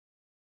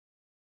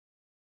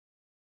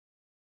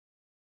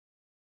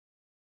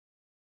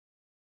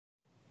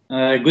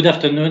Good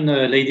afternoon,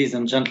 ladies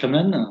and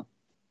gentlemen.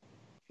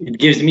 It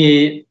gives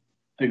me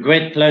a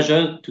great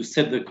pleasure to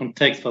set the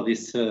context for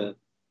this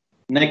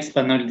next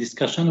panel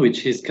discussion,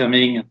 which is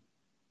coming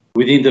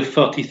within the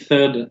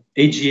 43rd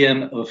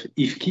AGM of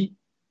IFCCI,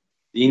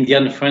 the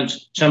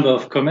Indian-French Chamber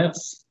of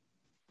Commerce.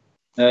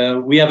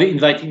 We are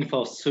inviting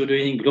for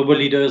soloing global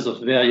leaders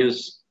of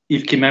various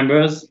IFCCI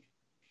members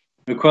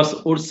across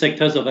all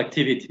sectors of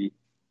activity.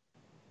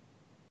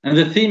 And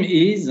the theme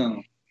is,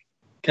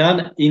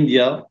 can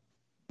India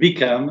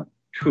become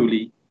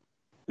truly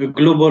a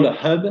global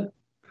hub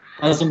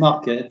as a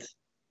market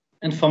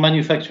and for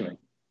manufacturing?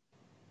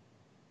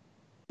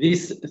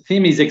 This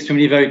theme is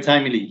extremely very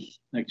timely,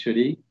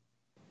 actually,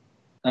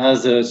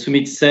 as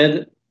Sumit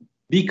said,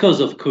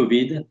 because of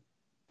COVID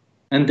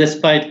and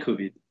despite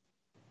COVID.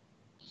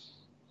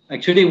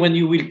 Actually, when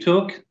you will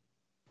talk,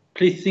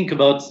 please think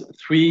about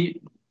three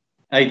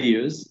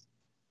ideas.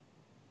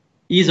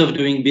 Ease of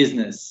doing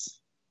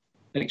business.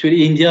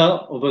 Actually, India,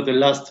 over the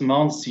last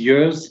months,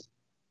 years,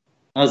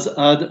 has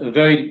had a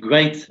very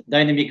great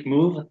dynamic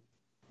move,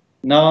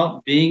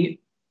 now being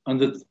on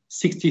the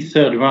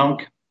 63rd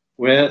rank,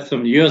 where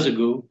some years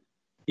ago,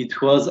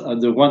 it was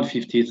at the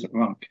 150th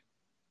rank.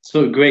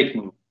 So a great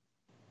move.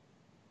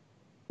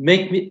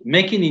 Make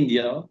in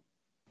India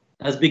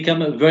has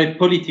become a very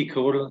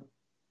political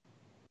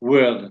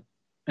word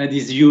and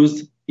is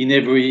used in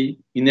every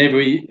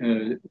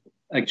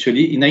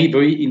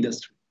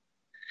industry.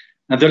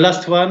 And the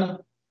last one,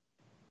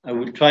 I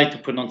will try to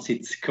pronounce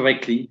it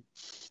correctly,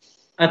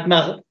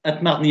 Atmanirbhar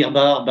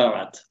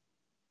Bharat,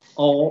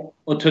 or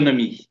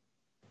autonomy.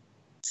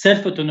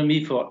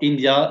 Self-autonomy for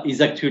India is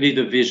actually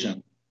the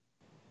vision.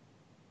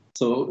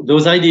 So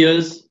those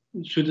ideas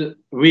should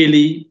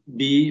really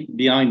be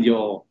behind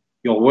your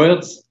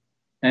words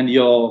and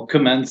your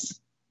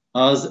comments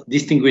as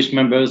distinguished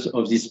members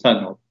of this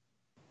panel.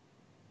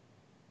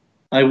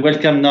 I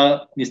welcome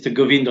now Mr.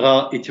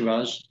 Govindra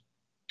Etiraj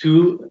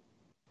to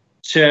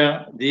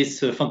chair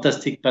this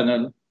fantastic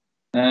panel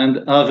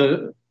and have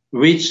a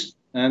rich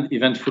and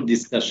eventful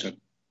discussion.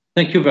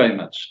 Thank you very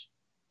much.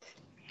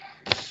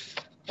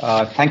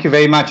 Thank you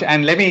very much.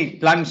 And let me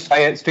plunge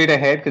straight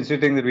ahead,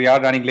 considering that we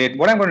are running late.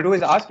 What I'm going to do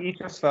is ask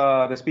each of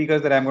the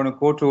speakers that I'm going to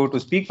go to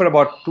speak for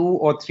about 2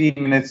 or 3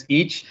 minutes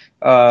each.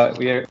 We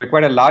are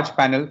quite a large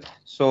panel,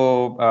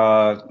 so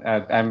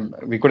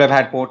we could have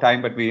had more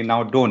time, but we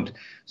now don't.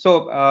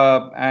 So,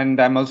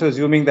 and I'm also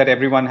assuming that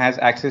everyone has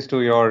access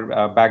to your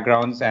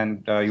backgrounds,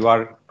 and you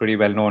are pretty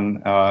well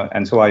known,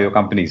 and so are your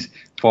companies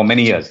for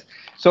many years.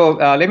 So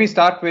let me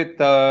start with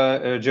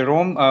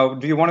Jerome.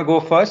 Do you want to go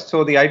first?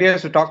 So the idea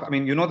is to talk, I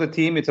mean, you know the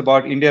theme, it's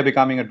about India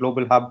becoming a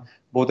global hub,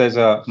 both as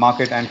a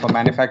market and for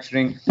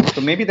manufacturing.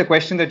 So maybe the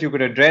question that you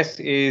could address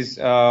is,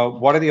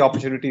 what are the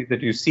opportunities that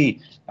you see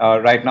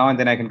right now? And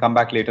then I can come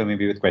back later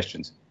maybe with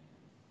questions.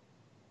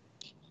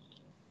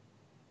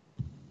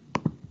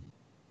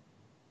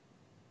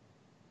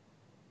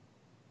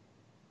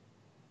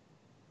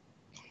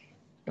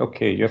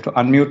 Okay, you have to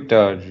unmute,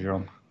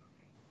 Jerome.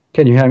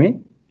 Can you hear me?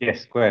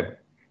 Yes, go ahead.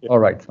 All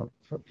right. So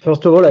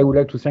first of all, I would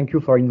like to thank you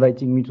for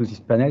inviting me to this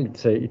panel.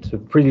 It's a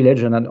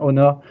privilege and an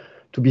honor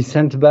to be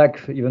sent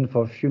back even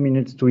for a few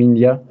minutes to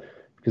India,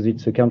 because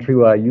it's a country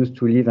where I used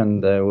to live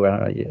and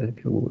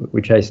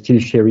which I still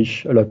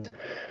cherish a lot.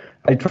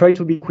 I try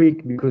to be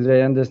quick because I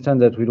understand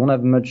that we don't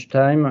have much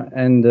time,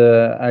 and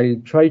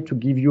I'll try to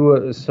give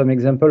you some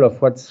example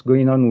of what's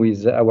going on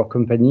with our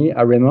company,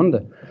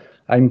 Arémond.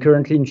 I'm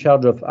currently in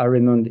charge of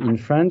Arémond in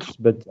France,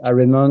 but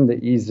Arémond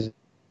is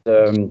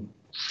a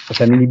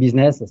family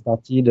business. I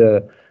started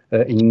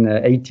in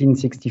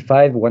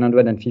 1865,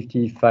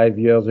 155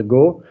 years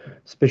ago,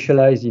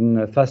 specialized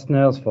in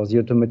fasteners for the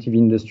automotive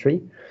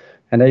industry.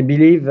 And I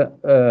believe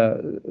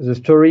the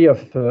story of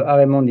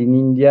Arémond in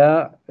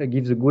India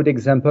gives a good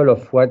example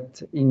of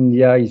what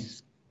India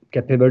is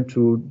able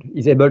to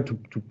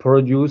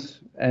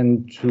produce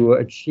and to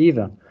achieve.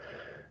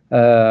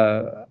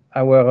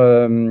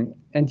 Our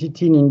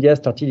entity in India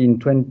started in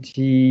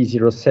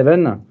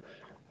 2007,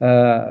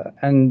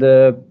 and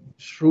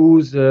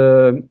through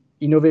the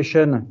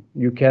innovation,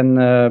 you can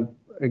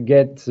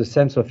get the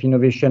sense of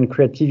innovation,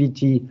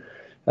 creativity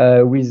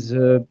with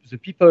the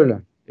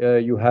people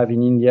you have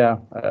in India,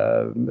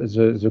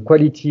 the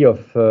quality of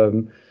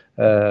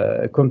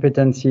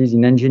competencies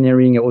in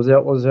engineering,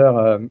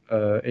 other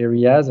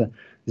areas.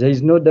 There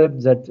is no doubt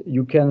that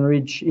you can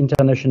reach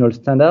international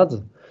standards,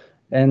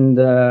 and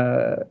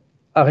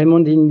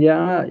Arémond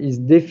India is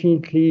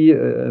definitely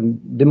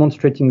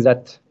demonstrating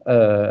that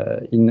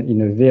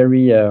in a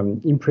very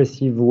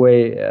impressive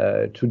way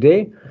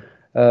today.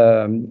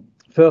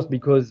 First,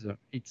 because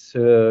it's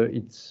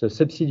a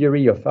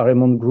subsidiary of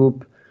Arémond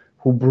Group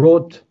who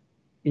brought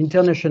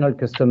international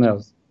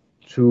customers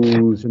to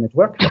the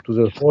network, to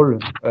the whole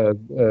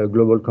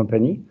global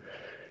company.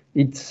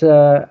 It's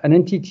an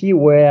entity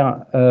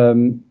where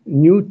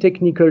new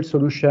technical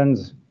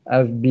solutions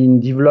have been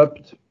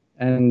developed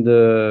and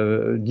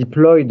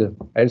deployed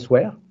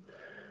elsewhere.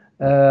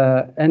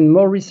 And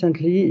more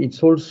recently,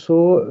 it's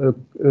also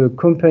a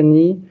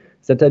company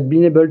that had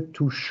been able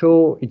to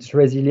show its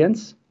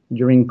resilience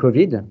during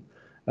COVID.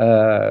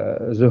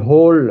 The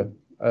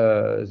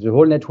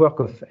whole network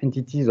of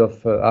entities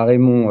of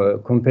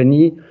Arémont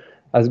company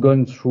has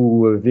gone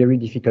through very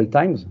difficult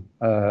times,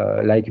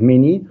 like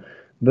many.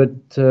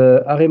 But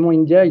Arémont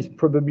India is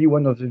probably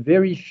one of the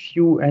very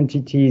few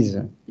entities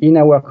in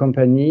our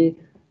company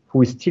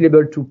who is still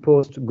able to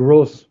post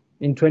growth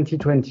in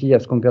 2020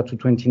 as compared to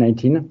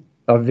 2019.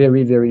 Are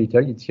very, very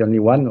little. It's the only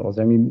one, or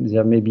there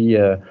may be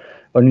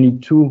only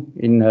two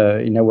in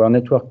our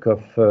network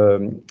of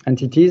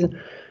entities.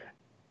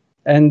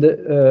 And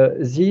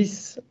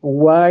this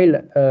while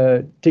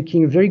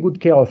taking very good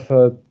care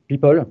of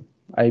people.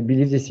 I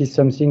believe this is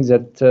something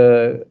that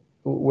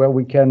where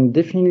we can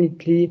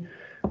definitely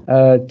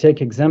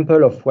take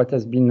example of what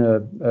has been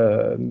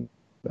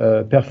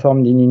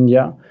performed in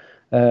India,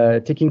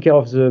 taking care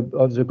of the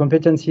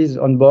competencies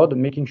on board,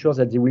 making sure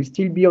that they will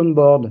still be on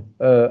board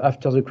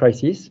after the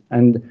crisis.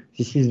 And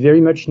this is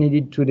very much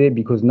needed today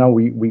because now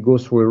we go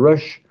through a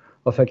rush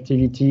of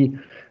activity,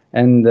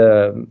 and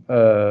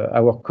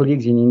our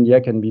colleagues in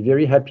India can be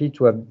very happy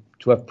to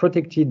have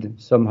protected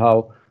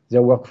somehow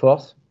their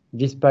workforce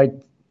despite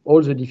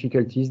all the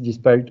difficulties,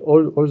 despite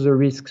all the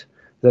risks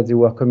that they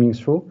were coming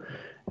through.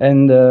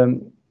 And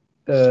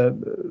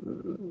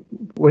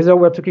whether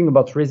we're talking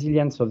about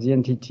resilience of the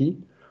entity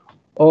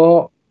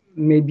or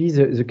maybe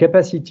the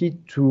capacity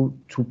to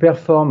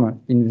perform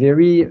in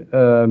very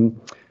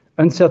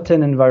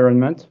uncertain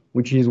environment,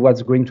 which is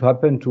what's going to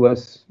happen to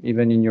us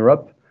even in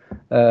Europe,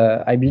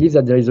 I believe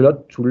that there is a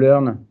lot to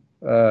learn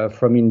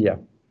from India.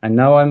 And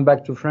now I'm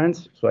back to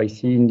France, so I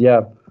see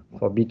India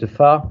for a bit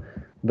afar,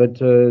 but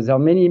there are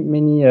many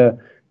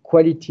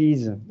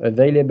qualities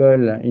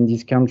available in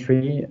this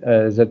country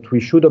that we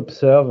should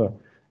observe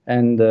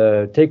and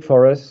take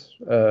for us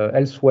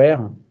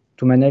elsewhere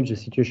to manage the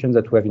situation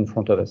that we have in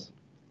front of us.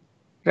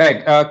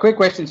 Right. Quick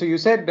question. So you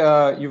said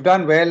you've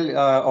done well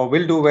or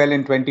will do well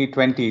in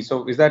 2020.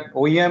 So is that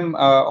OEM,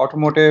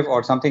 automotive,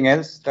 or something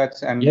else?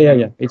 That's and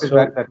yeah. It's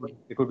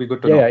it would be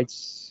good to know. Yeah,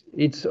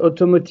 it's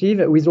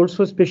automotive with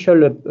also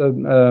special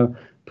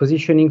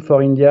positioning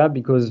for India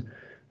because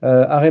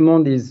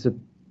Arémont is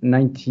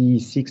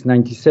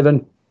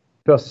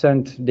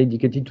 96-97%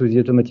 dedicated to the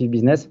automotive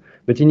business.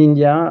 But in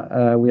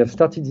India, we have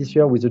started this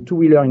year with the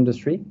two-wheeler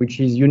industry, which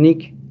is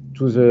unique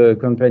to the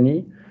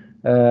company,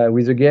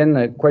 with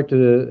again quite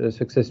a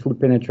successful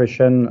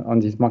penetration on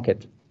this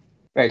market.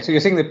 Right. So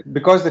you're saying that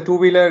because the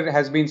two-wheeler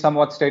has been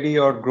somewhat steady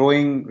or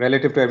growing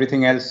relative to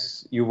everything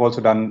else, you've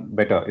also done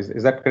better.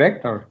 Is that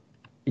correct? Or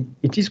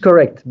it is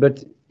correct.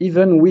 But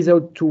even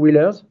without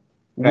two-wheelers,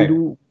 right,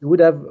 we would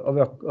have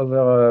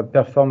over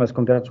performance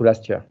compared to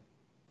last year,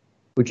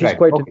 which is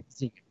quite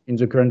basic in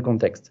the current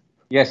context.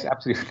 Yes,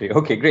 absolutely.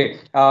 Okay,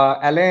 great.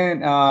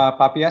 Alain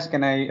Papias,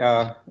 can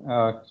I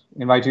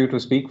invite you to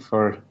speak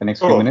for the next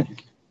few minutes?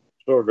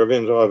 Sure,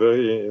 Govindra,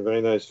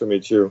 very nice to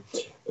meet you.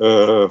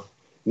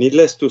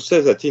 Needless to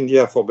say that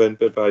India for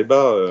BNP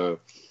Paribas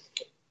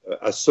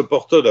has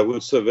supported, I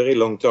would say, a very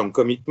long-term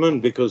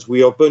commitment because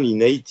we opened in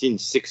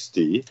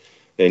 1860.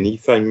 And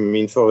if my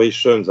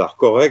information are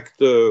correct,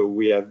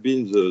 we have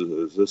been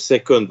the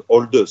second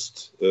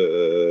oldest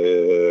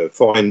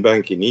foreign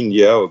bank in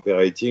India,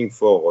 operating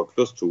for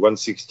close to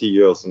 160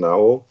 years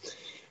now,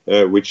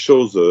 which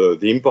shows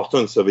the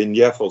importance of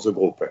India for the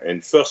group.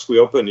 And first, we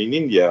opened in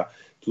India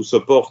to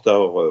support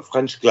our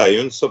French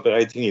clients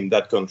operating in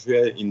that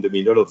country in the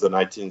middle of the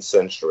 19th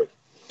century.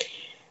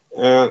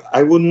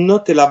 I would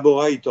not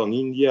elaborate on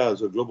India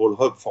as a global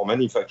hub for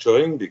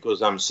manufacturing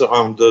because I'm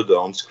surrounded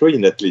on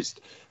screen, at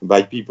least,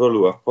 by people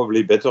who have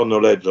probably better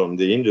knowledge on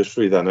the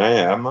industry than I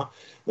am.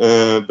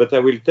 But I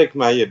will take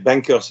my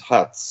banker's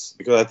hats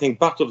because I think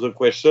part of the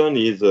question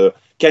is,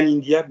 can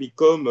India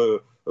become a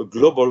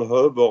global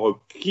hub or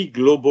a key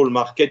global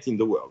market in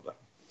the world?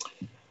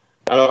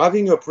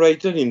 Having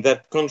operated in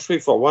that country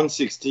for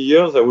 160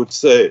 years, I would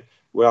say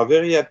we are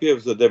very happy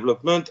with the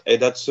development,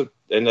 and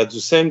at the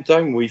same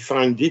time, we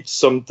find it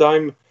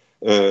sometimes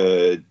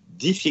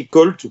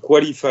difficult to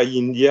qualify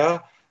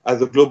India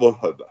as a global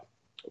hub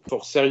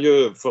for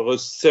a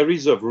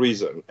series of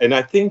reasons. And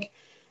I think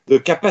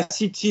the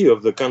capacity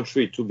of the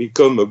country to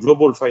become a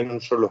global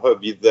financial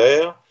hub is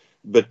there,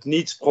 but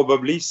needs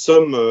probably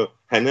some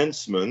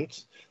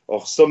enhancement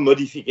or some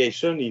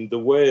modification in the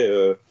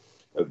way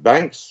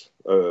banks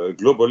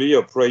globally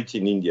operate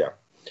in India.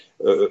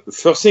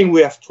 First thing,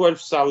 we have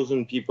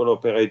 12,000 people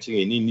operating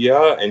in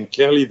India, and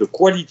clearly the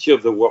quality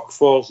of the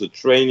workforce, the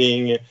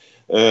training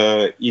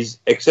is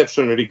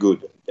exceptionally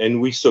good.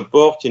 And we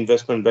support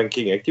investment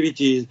banking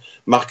activities,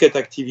 market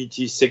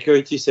activities,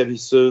 security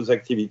services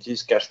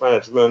activities, cash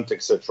management,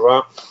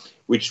 etc.,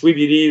 which we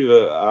believe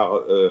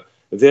are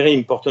very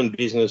important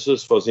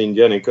businesses for the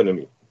Indian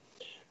economy.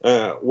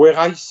 Where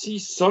I see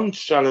some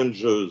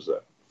challenges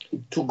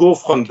to go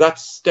from that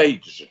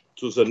stage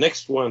to the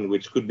next one,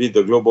 which could be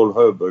the global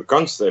hub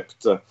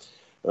concept.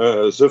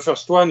 The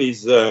first one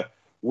is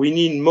we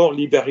need more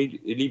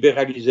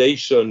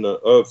liberalization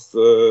of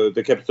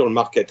the capital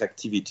market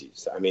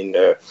activities. I mean,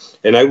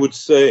 and I would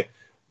say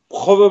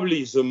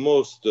probably the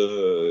most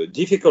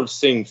difficult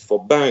thing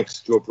for banks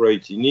to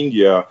operate in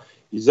India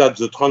is that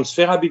the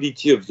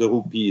transferability of the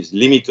rupee is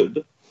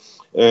limited,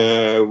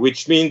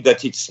 which means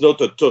that it's not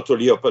a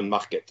totally open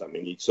market. I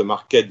mean, it's a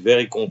market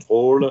very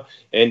controlled,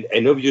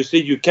 and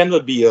obviously you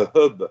cannot be a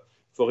hub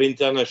for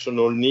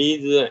international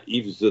needs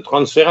if the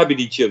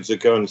transferability of the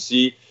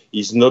currency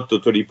is not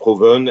totally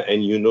proven,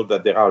 and you know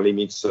that there are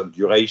limits of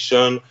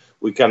duration.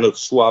 We cannot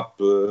swap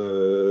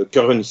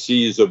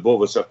currencies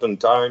above a certain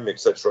time,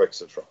 etc.,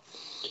 etc.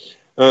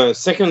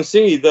 Second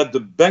thing is that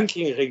the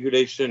banking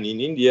regulation in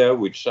India,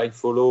 which I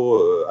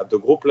follow at the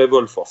group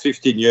level for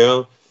 15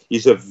 years,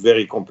 is a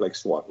very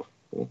complex one.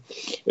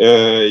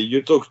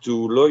 You talk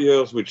to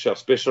lawyers which are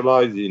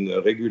specialized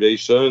in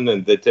regulation,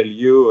 and they tell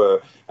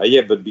you,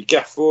 yeah, but be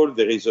careful,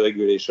 there is a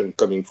regulation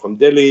coming from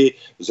Delhi,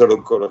 the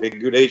local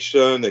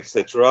regulation,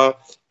 etc.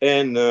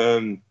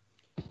 And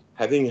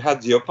having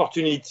had the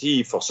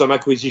opportunity for some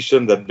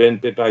acquisition that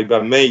BNP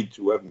Paribas made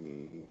to have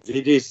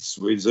visits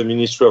with the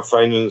Ministry of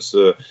Finance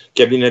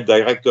cabinet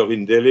director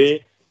in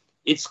Delhi,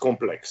 it's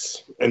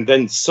complex. And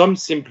then some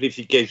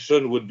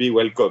simplification would be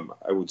welcome,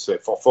 I would say,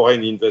 for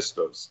foreign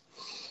investors.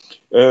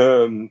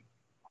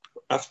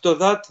 After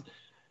that,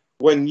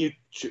 when you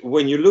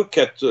look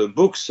at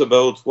books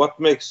about what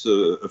makes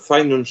a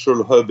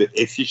financial hub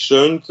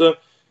efficient,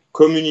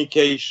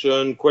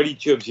 communication,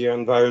 quality of the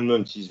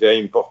environment is very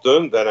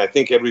important. And I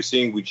think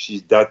everything which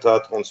is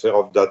data, transfer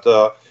of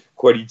data,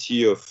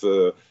 quality of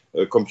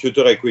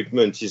computer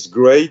equipment is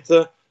great.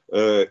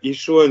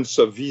 Issuance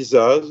of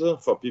visas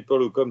for people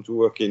who come to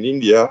work in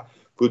India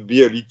could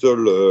be a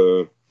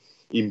little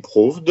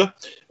improved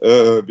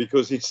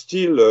because it's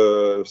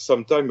still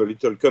sometimes a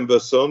little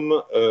cumbersome.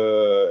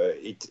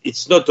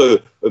 It's not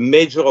a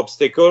major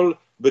obstacle,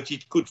 but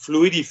it could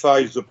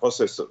fluidify the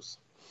processes.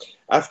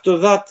 After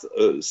that,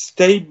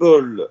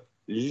 stable,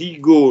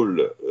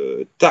 legal,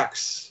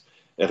 tax,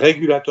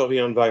 regulatory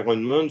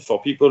environment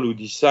for people who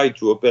decide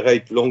to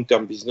operate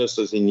long-term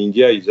businesses in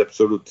India is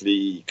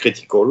absolutely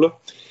critical.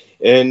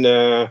 And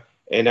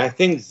I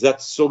think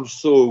that's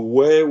also a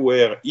way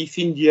where if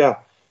India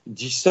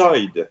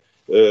decide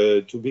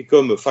to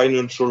become a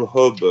financial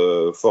hub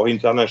for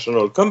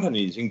international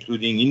companies,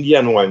 including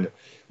Indian one,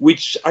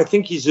 which I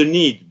think is a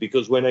need,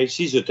 because when I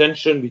see the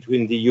tension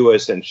between the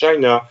US and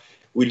China,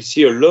 we'll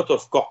see a lot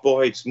of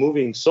corporates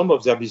moving some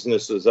of their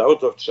businesses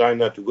out of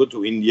China to go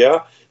to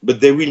India, but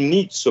they will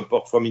need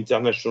support from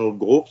international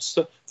groups,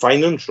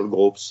 financial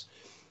groups.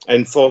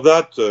 And for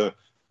that,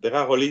 there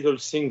are little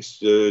things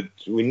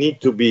we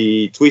need to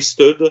be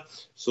twisted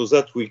so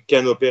that we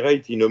can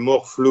operate in a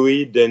more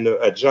fluid and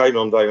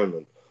agile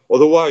environment.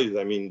 Otherwise,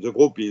 I mean, the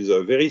group is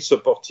very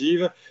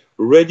supportive,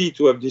 ready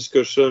to have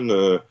discussion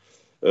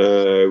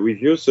with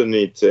you,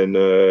 Sunit, and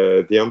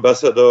the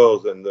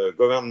ambassadors and the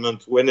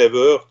government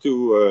whenever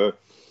to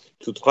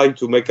try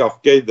to make our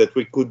case that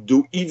we could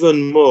do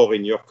even more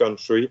in your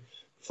country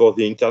for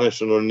the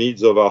international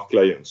needs of our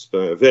clients.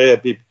 Very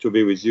happy to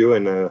be with you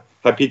and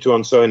happy to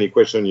answer any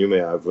question you may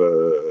have,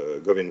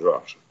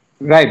 Govindraj.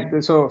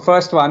 Right. So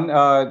first one,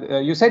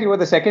 you said you were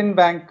the second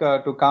bank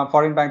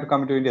foreign bank to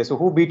come into India. So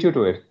who beat you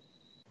to it?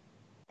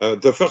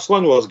 The first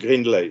one was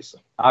Greenlace.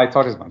 I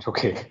thought as much.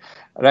 Okay.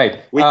 Right.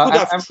 We could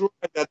have tried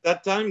at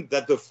that time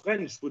that the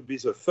French would be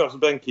the first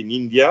bank in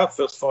India,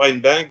 first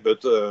foreign bank,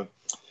 but a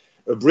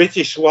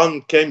British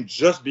one came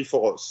just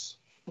before us.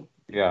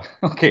 Yeah.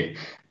 Okay.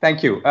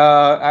 Thank you.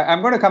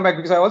 I'm going to come back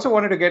because I also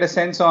wanted to get a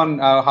sense on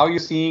how you're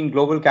seeing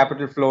global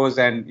capital flows,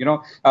 and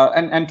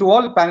and to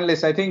all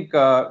panelists, I think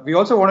we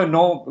also want to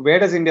know, where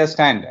does India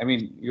stand? I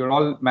mean, you're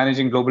all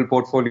managing global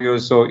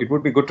portfolios, so it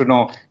would be good to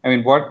know. I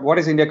mean, what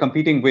is India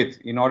competing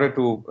with in order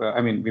to?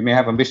 I mean, we may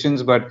have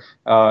ambitions, but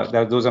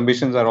those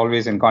ambitions are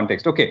always in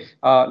context. Okay,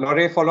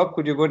 Laure, follow up.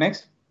 Could you go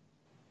next?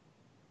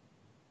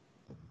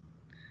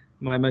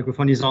 My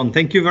microphone is on.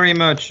 Thank you very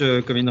much,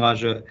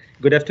 Govindraj.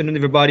 Good afternoon,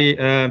 everybody.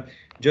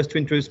 Just to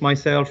introduce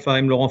myself,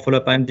 I'm Laurent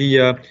Follop. I'm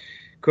the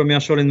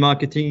Commercial and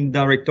Marketing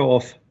Director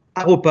of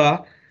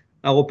AROPA.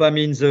 AROPA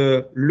means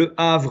Le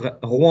Havre,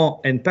 Rouen,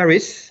 and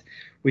Paris,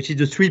 which is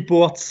the three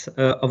ports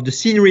of the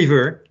Seine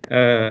River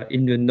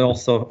in the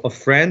north of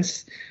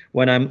France,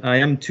 where I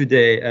am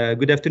today.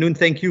 Good afternoon.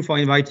 Thank you for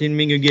inviting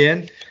me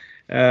again.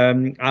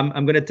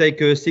 I'm going to take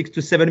 6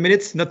 to 7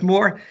 minutes, not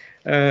more,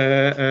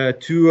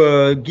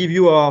 to give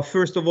you,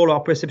 first of all, our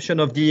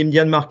perception of the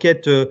Indian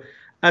market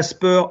as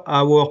per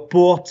our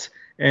port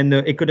and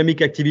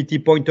economic activity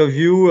point of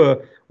view,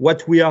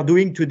 what we are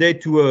doing today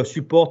to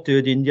support the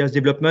India's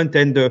development,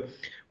 and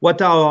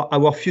what are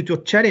our future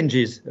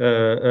challenges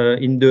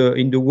in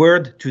the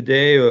world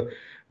today,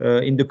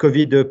 in the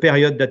COVID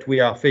period that we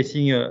are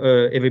facing,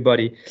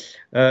 everybody.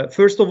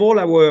 First of all,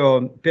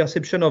 our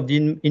perception of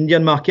the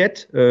Indian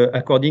market,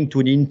 according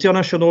to the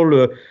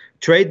international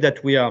trade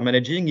that we are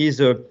managing,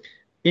 is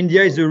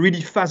India is a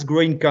really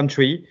fast-growing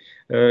country.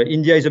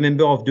 India is a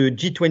member of the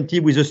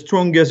G20 with the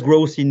strongest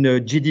growth in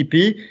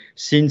GDP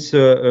since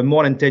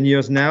more than 10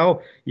 years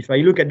now. If I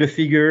look at the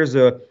figures,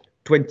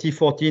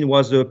 2014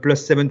 was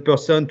plus 7%,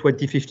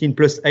 2015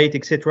 plus 8,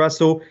 etc.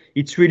 So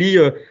it's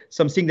really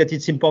something that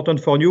it's important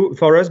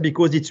for us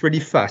because it's really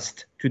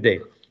fast today.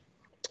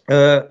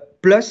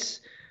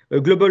 Plus a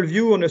global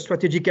view on a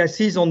strategic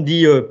axis on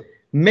the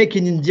Make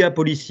in India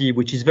policy,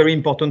 which is very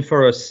important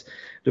for us.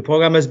 The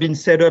program has been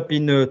set up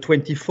in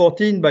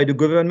 2014 by the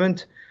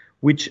government,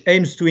 which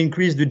aims to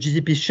increase the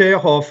GDP share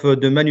of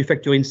the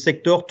manufacturing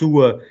sector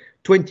to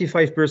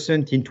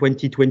 25% in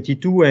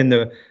 2022 and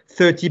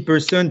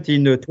 30%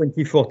 in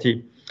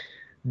 2040.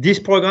 This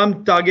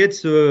program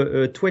targets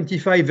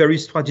 25 very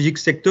strategic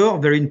sectors,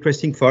 very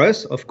interesting for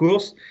us, of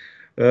course,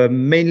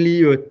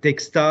 mainly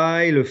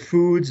textile,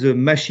 foods,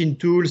 machine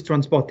tools,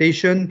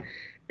 transportation,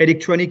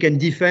 electronic and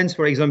defense,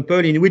 for example,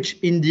 in which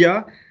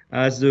India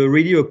has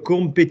really a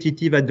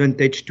competitive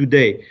advantage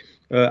today.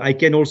 I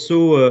can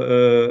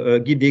also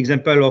give the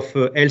example of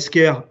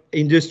healthcare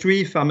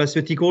industry,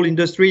 pharmaceutical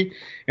industry,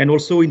 and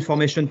also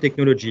information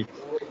technology.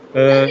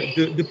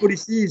 The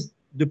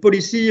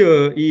policy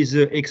is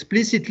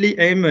explicitly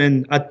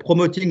aimed at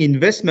promoting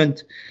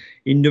investment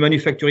in the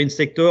manufacturing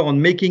sector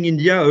on making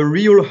India a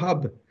real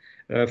hub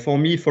for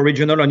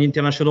regional and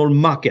international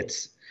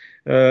markets.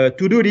 To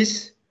do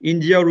this,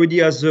 India already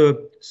has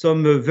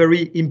some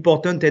very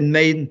important and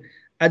main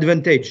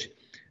advantage.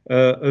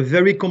 A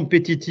very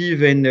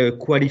competitive and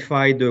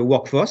qualified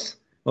workforce,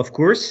 of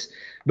course,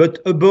 but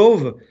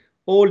above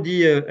all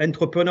the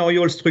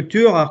entrepreneurial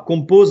structure are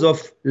composed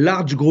of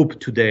large groups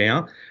today.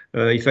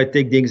 If I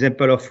take the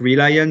example of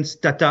Reliance,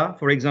 Tata,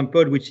 for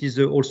example, which is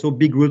also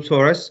big group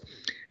for us,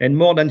 and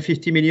more than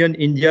 50 million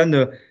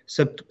Indian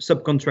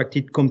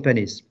subcontracted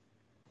companies.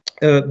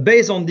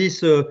 Based on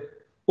this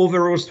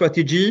overall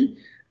strategy,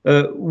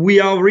 we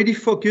are really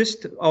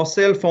focused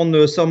ourselves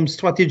on some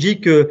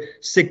strategic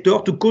sector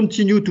to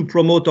continue to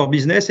promote our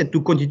business and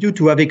to continue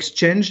to have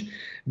exchange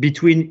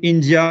between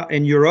India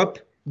and Europe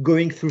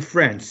going through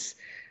France.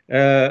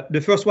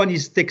 The first one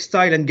is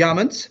textile and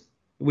garments,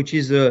 which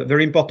is a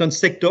very important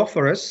sector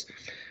for us.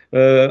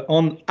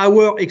 On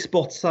our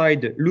export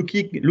side,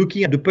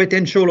 looking at the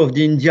potential of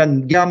the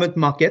Indian garment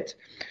market,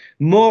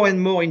 more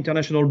and more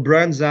international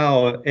brands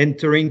are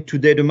entering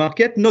today the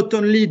market, not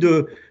only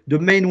the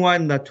main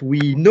one that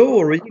we know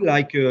already,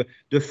 like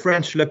the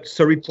French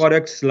luxury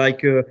products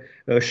like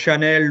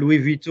Chanel, Louis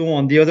Vuitton,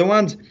 and the other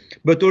ones,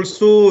 but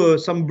also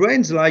some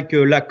brands like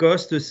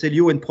Lacoste,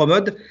 Celio, and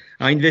Promode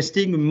are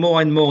investing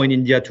more and more in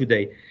India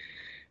today.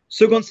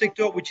 Second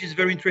sector, which is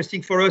very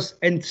interesting for us,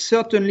 and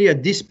certainly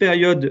at this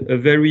period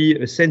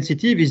very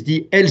sensitive, is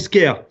the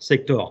healthcare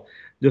sector.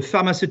 The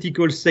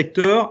pharmaceutical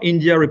sector.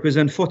 India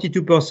represents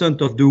 42%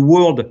 of the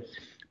world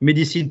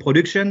medicine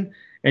production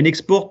and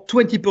export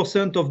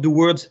 20% of the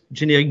world's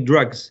generic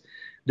drugs.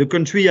 The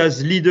country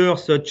has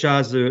leaders such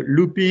as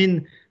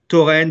Lupin,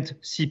 Torrent,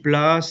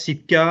 Cipla,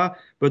 Sitka,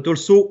 but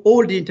also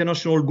all the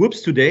international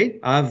groups today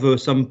have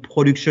some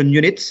production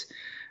units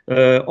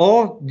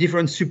or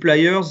different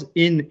suppliers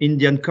in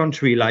Indian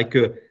country, like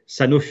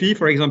Sanofi,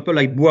 for example,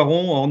 like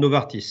Boiron or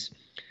Novartis.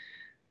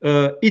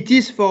 It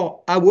is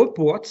for our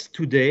ports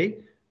today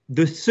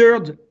the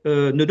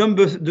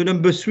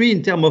number 3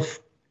 in terms of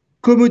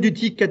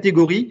commodity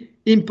category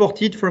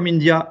imported from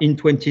India in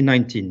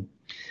 2019.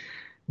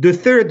 The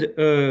third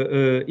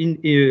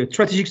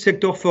strategic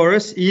sector for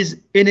us is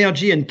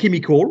energy and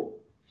chemical.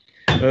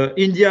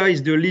 India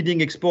is the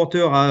leading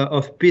exporter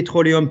of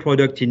petroleum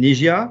products in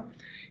Asia.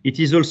 It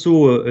is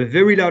also a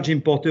very large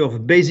importer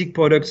of basic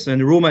products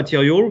and raw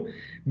material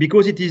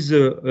because it is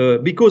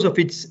because of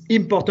its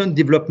important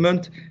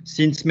development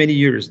since many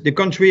years. The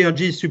country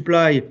energy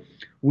supply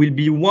will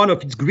be one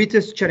of its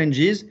greatest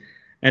challenges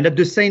and at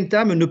the same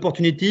time an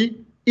opportunity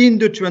in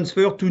the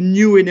transfer to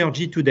new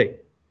energy today.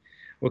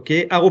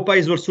 Okay, Aropa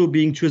is also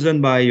being chosen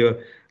by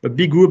a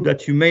big group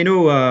that you may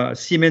know,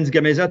 Siemens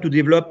Gamesa, to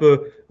develop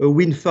a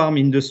wind farm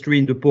industry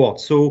in the port.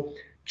 So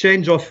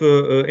change of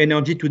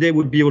energy today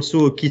would be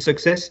also a key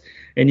success,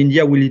 and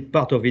India will be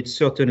part of it,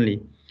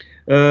 certainly.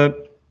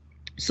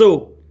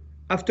 So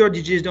after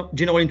the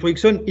general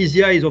introduction,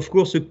 India is, of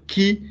course, a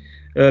key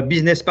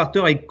business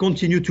partner and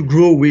continue to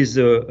grow with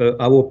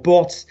our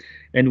ports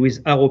and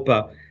with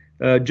Aropa.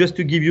 Just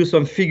to give you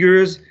some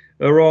figures,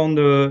 around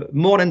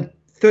more than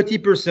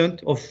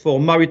 30% of for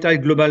maritime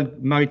global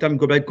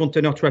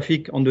container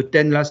traffic on the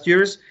 10 last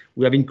years.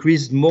 We have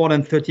increased more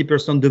than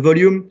 30% the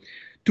volume.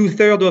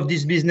 2/3 of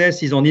this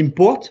business is on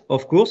import,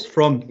 of course,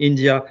 from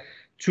India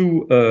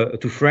to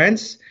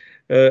France.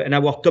 And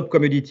our top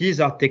commodities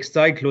are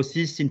textile,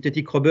 clothes,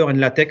 synthetic rubber, and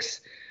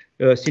latex.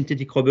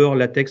 Synthetic rubber,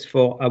 latex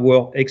for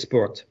our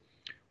export.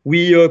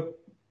 We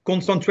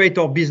concentrate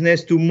our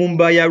business to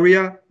Mumbai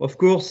area, of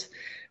course,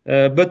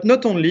 but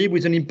not only,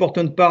 with an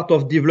important part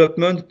of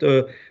development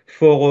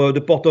for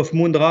the port of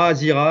Mundra,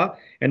 Azira,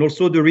 and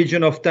also the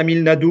region of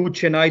Tamil Nadu,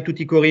 Chennai,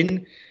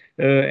 Tuticorin,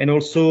 and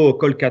also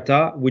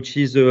Kolkata, which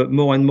is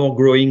more and more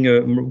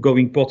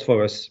growing port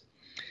for us.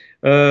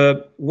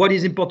 What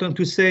is important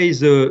to say is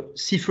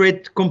sea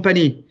freight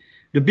company,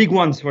 the big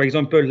ones, for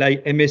example,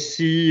 like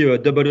MSC,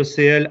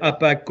 WOCL,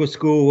 APAC,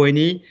 COSCO,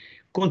 ONE,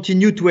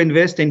 continue to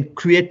invest and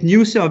create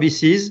new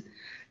services,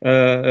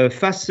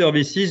 fast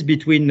services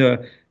between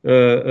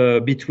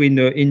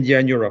India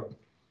and Europe.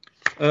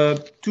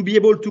 To be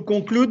able to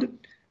conclude,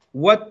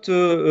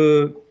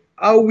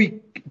 how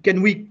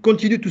can we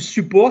continue to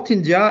support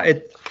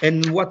India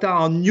and what are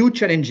our new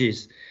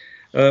challenges?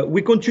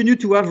 We continue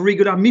to have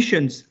regular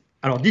missions.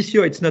 This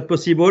year it's not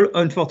possible,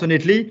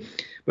 unfortunately,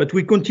 but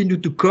we continue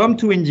to come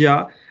to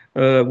India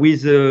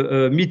with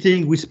a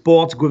meeting with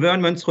ports,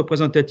 governments,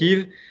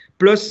 representatives,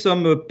 plus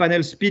some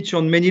panel speech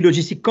on many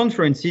logistic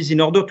conferences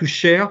in order to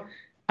share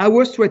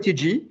our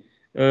strategy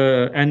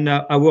and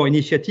our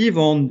initiative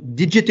on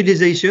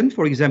digitalization,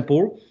 for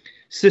example,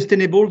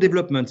 sustainable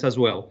developments as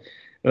well.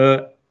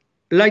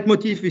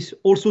 Leitmotif is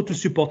also to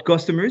support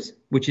customers,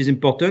 which is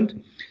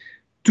important,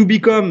 to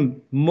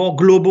become more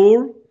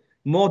global,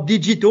 more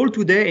digital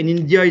today, and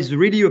India is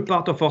really a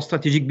part of our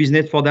strategic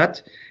business for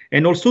that,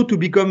 and also to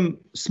become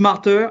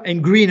smarter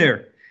and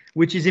greener,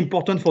 which is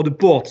important for the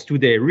ports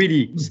today,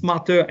 really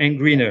smarter and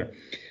greener.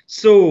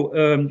 So,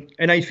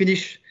 and I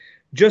finish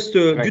just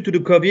due to the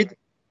COVID,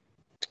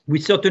 we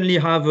certainly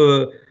have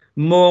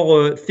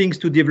more things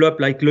to develop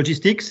like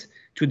logistics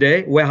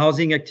today,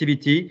 warehousing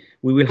activity.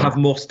 We will have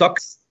more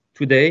stocks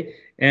today.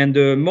 And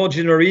more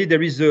generally,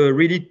 there is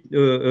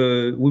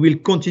we will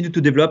continue to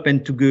develop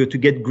and to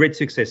get great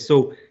success.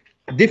 So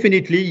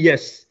definitely,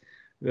 yes,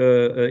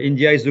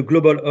 India is a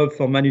global hub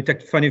for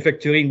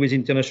manufacturing with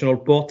international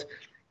port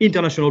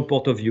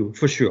of view,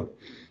 for sure.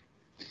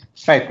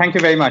 Right, thank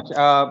you very much.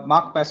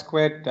 Marc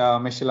Pasquet,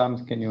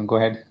 Michelin, can you go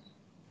ahead?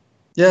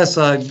 Yes,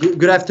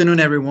 good afternoon,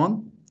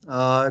 everyone.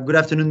 Good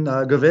afternoon,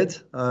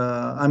 Govid.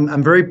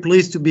 I'm very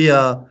pleased to be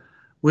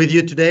with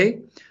you today.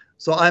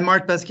 So I'm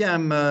Marc Pasquet.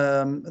 I'm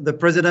the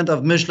president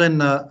of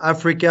Michelin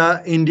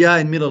Africa, India,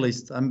 and Middle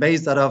East. I'm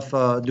based out of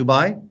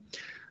Dubai.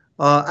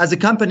 As a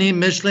company,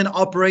 Michelin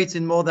operates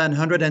in more than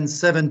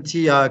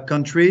 170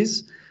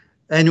 countries,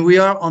 and we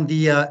are on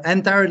the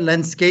entire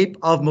landscape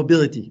of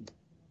mobility.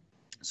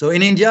 So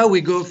in India,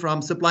 we go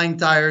from supplying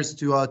tires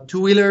to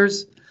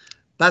two-wheelers,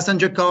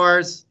 passenger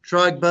cars,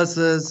 truck,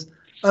 buses,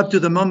 up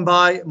to the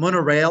Mumbai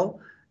monorail.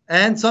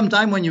 And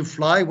sometime when we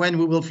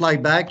will fly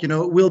back,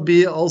 we'll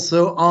be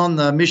also on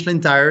Michelin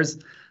tires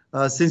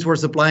since we're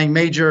supplying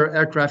major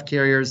aircraft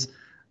carriers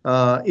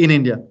in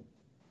India.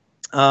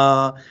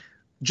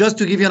 Just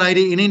to give you an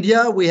idea, in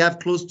India, we have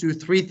close to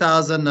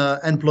 3,000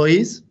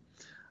 employees.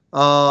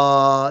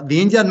 The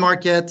Indian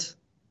market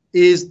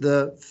is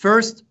the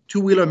first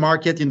two-wheeler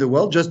market in the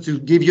world. Just to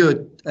give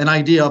you an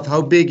idea of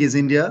how big is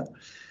India,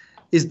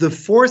 is the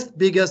fourth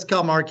biggest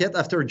car market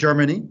after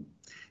Germany,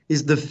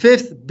 is the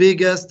fifth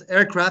biggest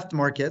aircraft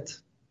market.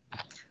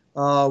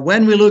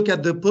 When we look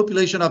at the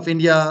population of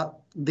India,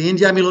 the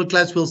India middle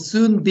class will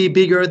soon be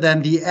bigger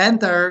than the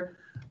entire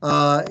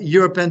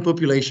European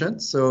population.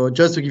 So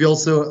just to give you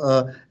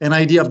also an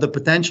idea of the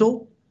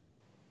potential.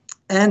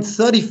 And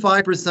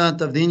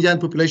 35% of the Indian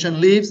population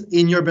lives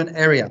in urban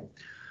area.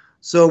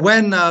 So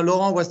when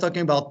Laurent was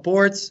talking about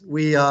ports,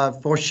 we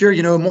for sure,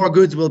 more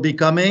goods will be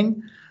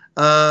coming.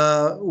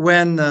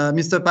 When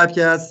Mr.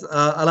 Papias,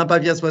 Alain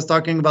Papias was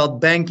talking about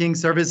banking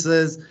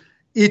services,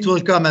 it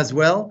will come as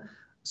well.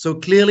 So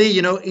clearly,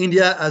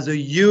 India has a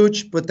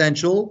huge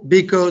potential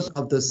because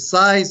of the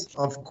size,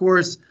 of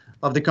course,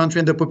 of the country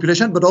and the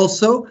population, but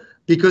also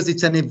because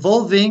it's an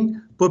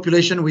evolving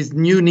population with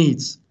new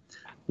needs.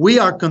 We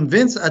are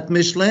convinced at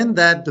Michelin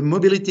that the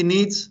mobility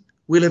needs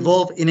will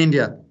evolve in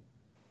India.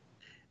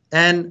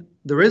 And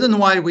the reason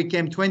why we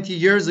came 20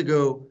 years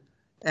ago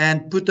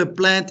and put a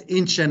plant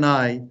in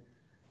Chennai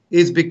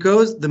is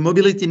because the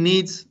mobility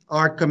needs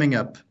are coming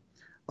up.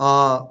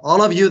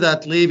 All of you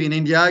that live in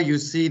India, you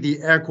see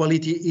the air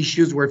quality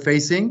issues we're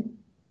facing.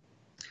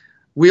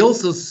 We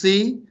also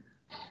see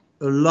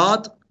a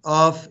lot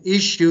of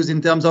issues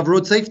in terms of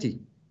road safety.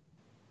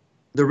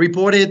 The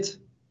reported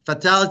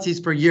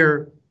fatalities per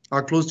year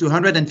are close to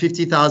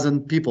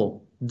 150,000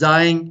 people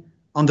dying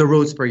on the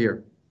roads per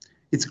year.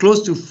 It's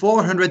close to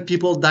 400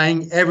 people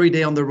dying every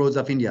day on the roads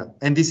of India,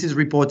 and this is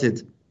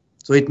reported,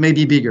 so it may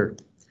be bigger.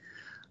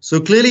 So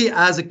clearly,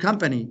 as a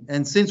company,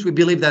 and since we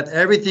believe that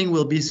everything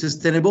will be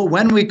sustainable,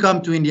 when we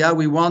come to India,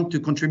 we want to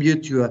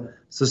contribute to a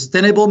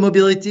sustainable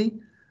mobility,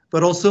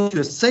 but also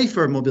to a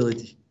safer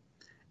mobility.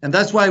 And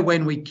that's why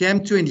when we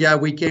came to India,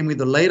 we came with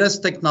the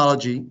latest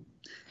technology,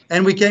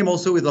 and we came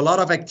also with a lot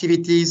of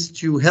activities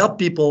to help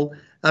people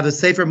have a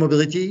safer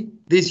mobility.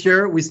 This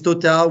year, with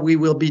Total, we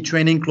will be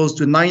training close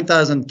to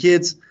 9,000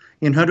 kids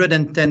in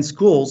 110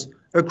 schools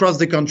across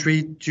the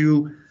country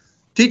to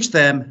teach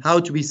them how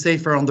to be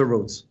safer on the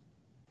roads.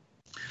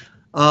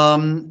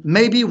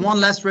 Maybe one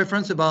last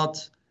reference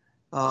about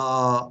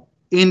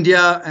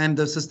India and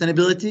the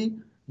sustainability.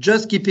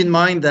 Just keep in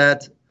mind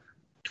that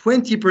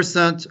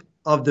 20%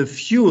 of the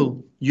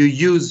fuel you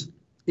use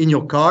in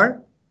your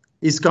car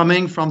is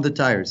coming from the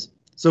tires.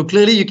 So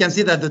clearly you can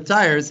see that the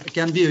tires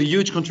can be a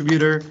huge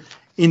contributor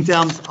in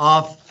terms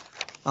of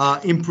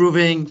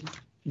improving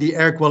the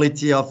air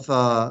quality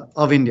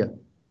of India.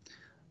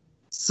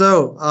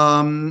 So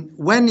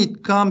when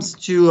it comes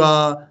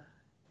to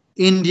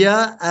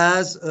India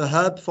as a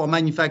hub for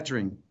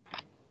manufacturing.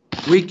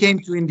 We came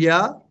to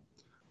India.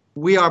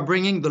 We are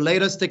bringing the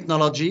latest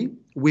technology.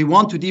 We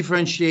want to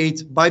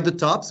differentiate by the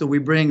top, so we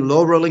bring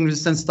low rolling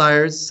resistance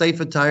tires,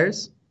 safer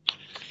tires.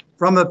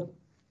 From a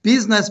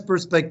business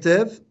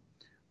perspective,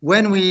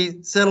 when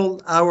we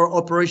settled our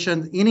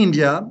operation in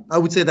India, I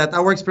would say that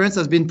our experience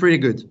has been pretty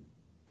good.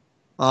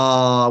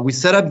 We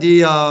set up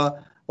the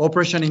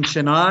operation in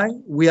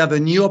Chennai. We have a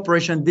new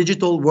operation,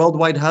 digital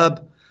worldwide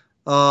hub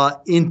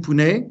in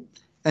Pune.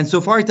 And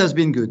so far, it has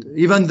been good.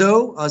 Even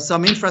though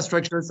some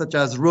infrastructure such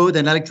as road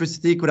and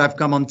electricity could have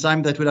come on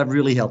time, that would have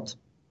really helped.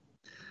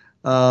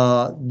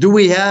 Do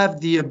we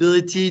have the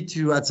ability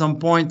to, at some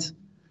point,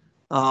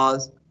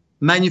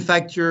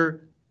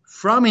 manufacture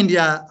from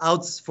India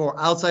for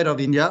outside of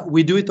India?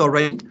 We do it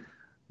already.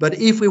 But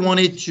if we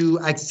wanted to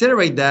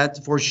accelerate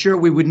that, for sure,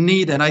 we would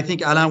need, and I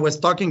think Alain was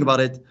talking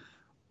about it,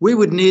 we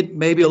would need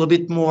maybe a little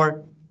bit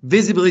more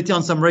visibility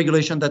on some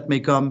regulation that may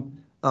come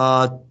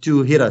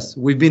to hit us.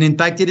 We've been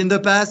impacted in the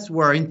past.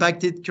 We're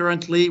impacted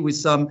currently with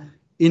some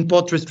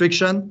import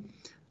restriction.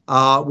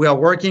 We are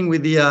working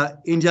with the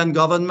Indian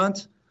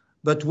government.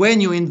 But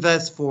when you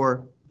invest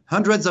for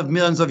hundreds of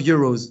millions of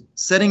euros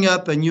setting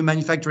up a new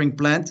manufacturing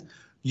plant,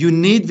 you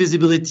need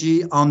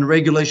visibility on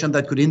regulation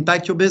that could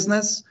impact your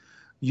business.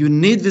 You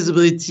need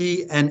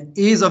visibility and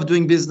ease of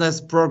doing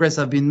business. Progress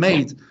have been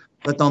made,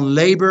 but on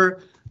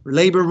labor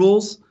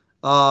rules.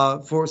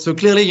 So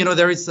clearly, you know,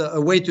 there is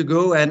a way to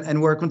go,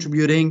 and we're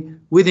contributing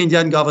with the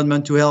Indian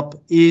government to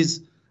help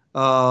ease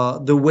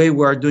the way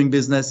we're doing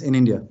business in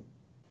India.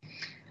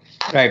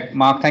 Right,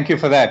 Mark, thank you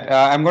for that.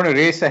 I'm going to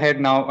race ahead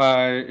now.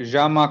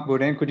 Jean-Marc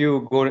Baudin, could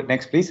you go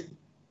next, please?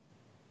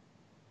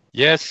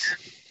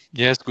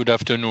 Yes, good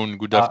afternoon.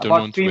 Good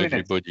afternoon to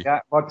everybody. Yeah,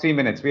 about 3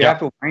 minutes. We have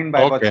to wind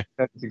by about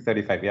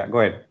 6:35. Yeah, go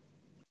ahead.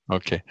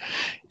 Okay.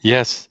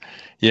 Yes.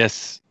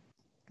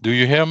 Do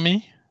you hear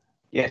me?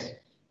 Yes.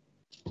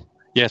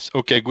 Yes.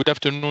 Okay. Good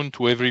afternoon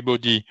to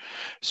everybody.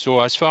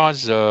 So as far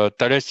as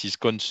Thales is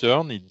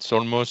concerned, it's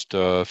almost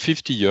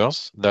 50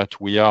 years that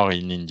we are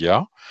in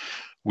India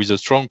with a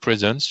strong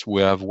presence.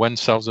 We have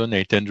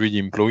 1,800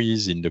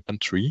 employees in the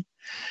country.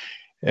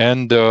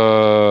 And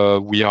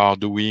we are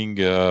doing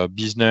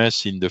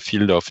business in the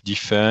field of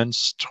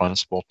defense,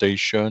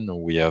 transportation.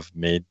 We have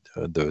made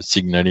the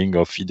signaling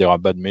of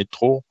Hyderabad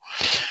Metro.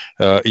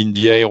 In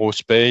the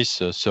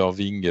aerospace,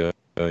 serving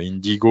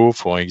Indigo,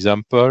 for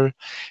example,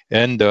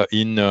 and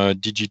in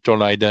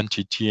digital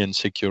identity and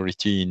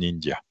security in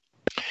India.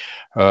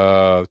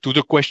 To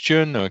the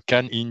question,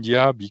 can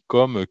India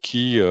become a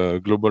key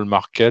global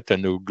market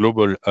and a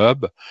global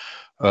hub?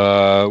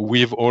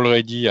 We've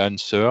already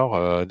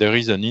answered. There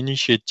is an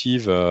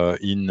initiative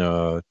in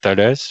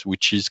Thales,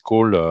 which is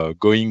called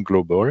Going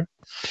Global.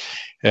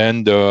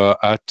 And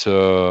at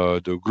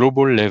the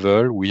global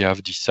level, we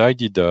have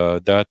decided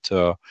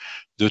that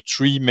the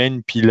three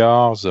main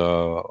pillars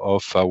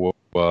of our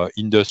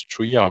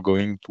industry are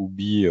going to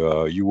be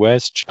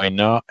US,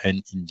 China,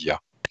 and India.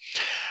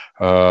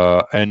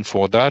 And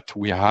for that,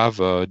 we have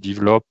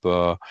developed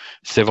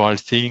several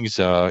things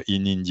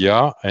in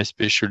India.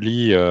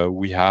 Especially,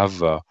 we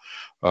have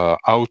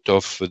out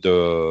of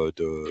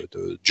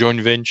the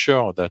joint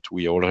venture that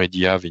we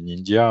already have in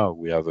India,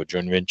 we have a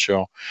joint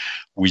venture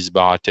with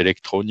Bharat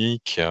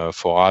Electronic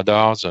for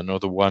radars,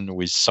 another one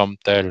with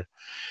Samtel,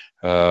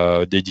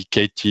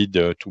 dedicated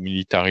to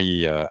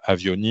military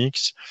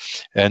avionics,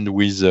 and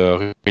with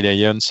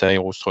Reliance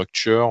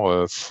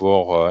Aerostructure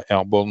for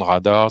airborne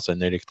radars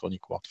and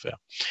electronic warfare.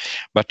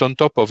 But on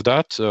top of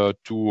that,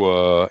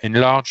 to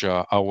enlarge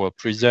our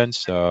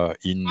presence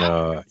in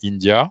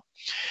India,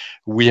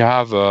 we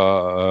have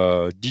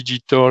a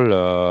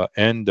digital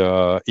and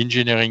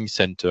engineering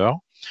center.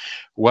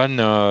 One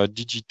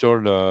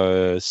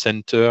digital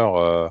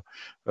center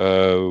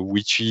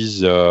which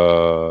is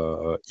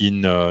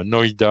in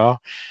Noida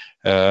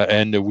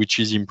and which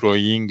is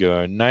employing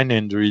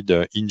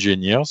 900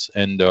 engineers.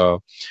 And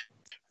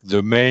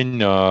the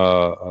main,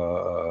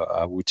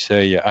 I would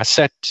say,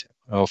 asset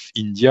of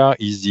India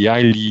is the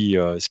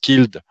highly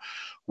skilled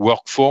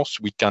workforce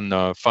we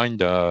can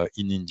find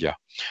in India.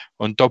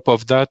 On top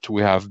of that,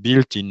 we have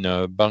built in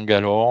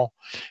Bangalore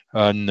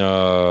an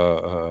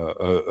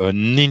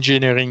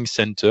engineering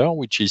center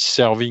which is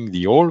serving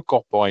the whole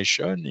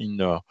corporation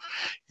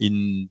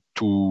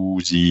into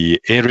the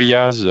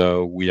areas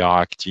we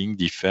are acting: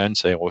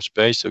 defense,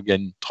 aerospace,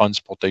 again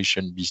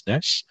transportation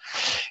business,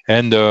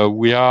 and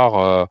we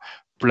are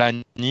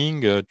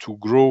planning to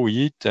grow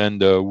it,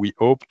 and we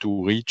hope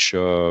to reach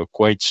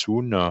quite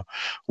soon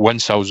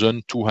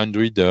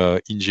 1,200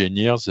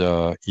 engineers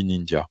in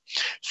India.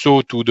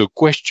 So to the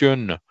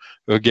question,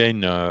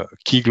 again,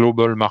 key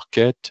global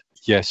market,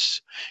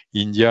 yes,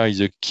 India is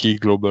a key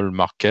global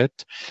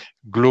market.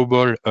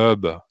 Global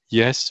hub,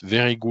 yes,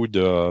 very good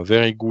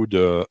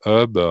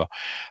hub,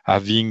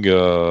 having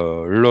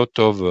a lot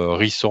of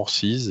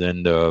resources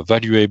and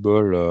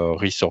valuable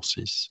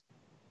resources.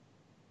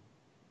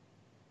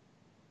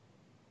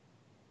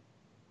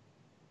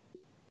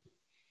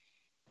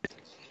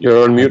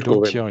 You're on mute. I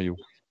don't hear you.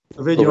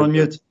 You're on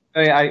mute.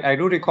 I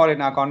do recall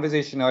in our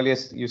conversation earlier,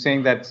 you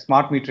saying that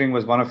smart metering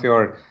was one of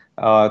your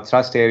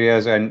thrust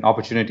areas and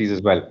opportunities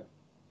as well.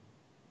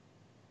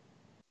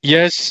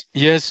 Yes,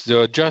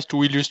 just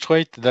to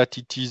illustrate that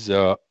it is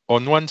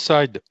on one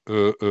side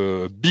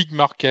a big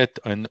market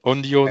and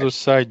on the other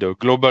side a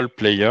global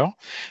player,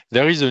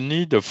 there is a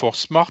need for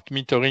smart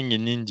metering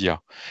in India.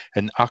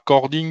 And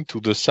according to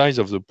the size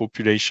of the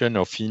population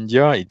of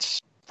India,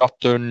 it's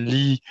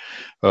certainly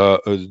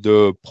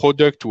the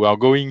product we are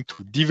going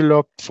to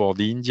develop for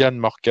the Indian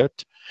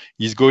market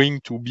is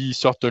going to be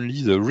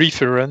certainly the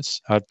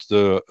reference at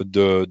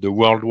the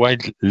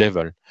worldwide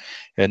level.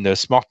 And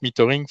smart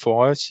metering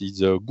for us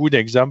is a good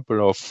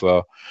example of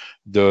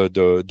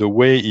the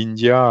way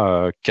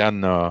India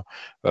can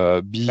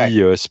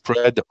be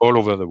spread all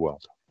over the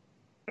world.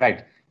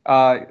 Right.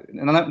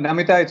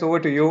 Namita, it's over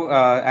to you.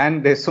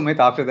 And there's Sumit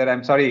after that.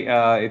 I'm sorry,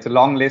 it's a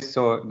long list.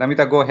 So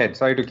Namita, go ahead.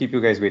 Sorry to keep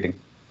you guys waiting.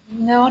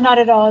 No, not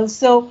at all.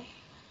 So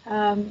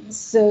my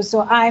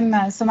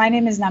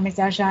name is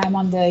Namita Shah. I'm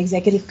on the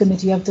executive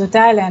committee of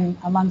Total, and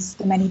amongst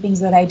the many things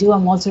that I do,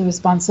 I'm also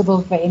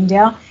responsible for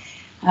India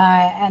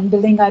and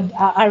building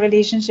our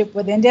relationship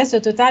with India. So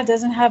Total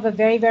doesn't have a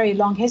very, very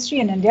long history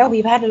in India.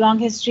 We've had a long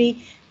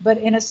history, but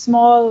in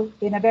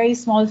a very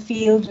small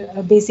field,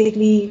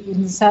 basically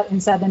in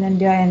southern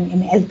India and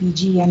in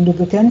LPG and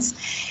lubricants.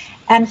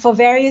 And for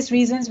various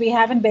reasons, we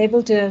haven't been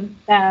able to,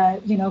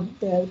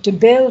 to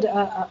build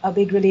a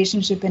big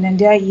relationship in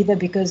India, either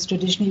because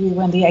traditionally we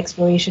were in the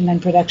exploration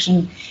and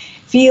production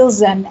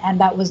fields, and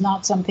that was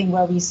not something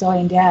where we saw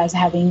India as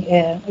having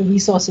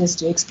resources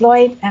to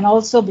exploit, and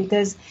also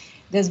because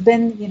there's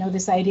been,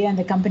 this idea in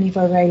the company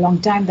for a very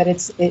long time that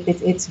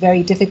it's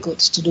very difficult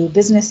to do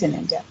business in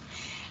India.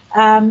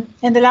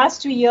 In the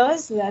last 2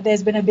 years,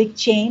 there's been a big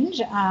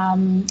change.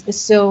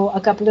 So a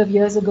couple of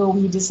years ago,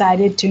 we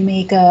decided to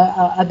make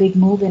a big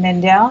move in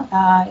India.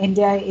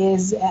 India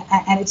is,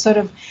 and it sort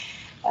of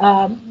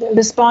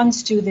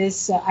responds to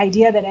this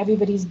idea that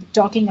everybody's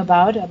talking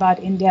about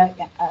India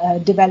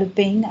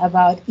developing,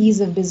 about ease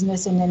of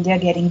business in India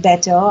getting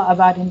better,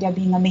 about India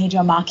being a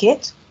major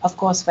market, of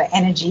course, for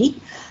energy.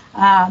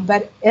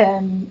 But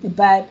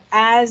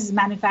as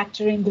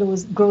manufacturing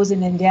grows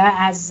in India,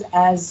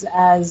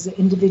 as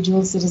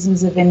individual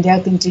citizens of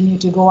India continue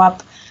to go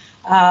up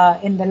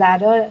in the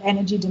ladder,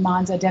 energy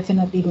demands are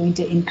definitely going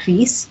to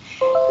increase.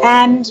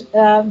 And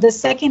the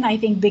second, I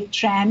think, big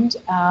trend,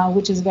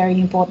 which is very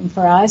important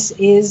for us,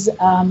 is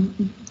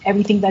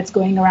everything that's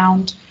going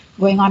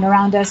on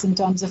around us in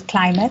terms of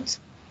climate.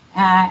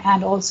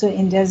 And also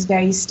India's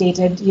very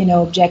stated,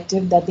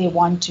 objective that they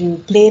want to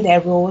play their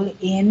role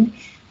in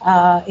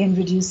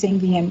reducing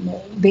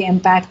the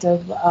impact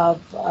of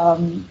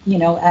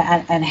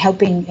and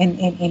helping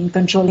in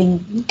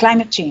controlling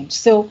climate change.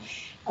 So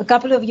a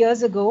couple of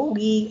years ago,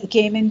 we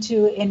came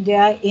into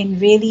India in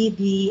really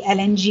the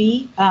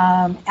LNG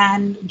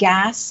and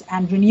gas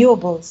and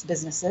renewables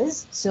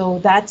businesses. So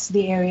that's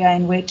the area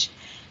in which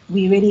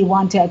we really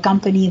want to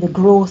accompany the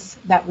growth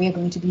that we're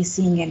going to be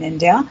seeing in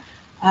India.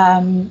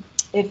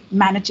 If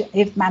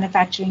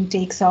manufacturing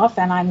takes off,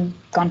 and I'm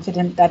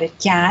confident that it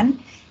can,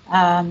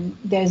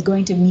 there's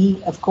going to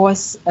be, of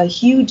course, a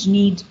huge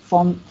need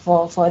for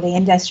the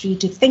industry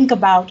to think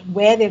about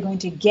where they're going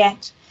to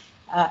get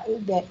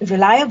the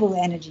reliable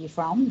energy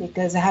from,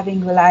 because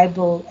having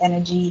reliable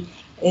energy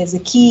is a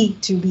key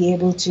to be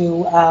able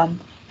to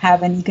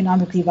have an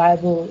economically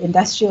viable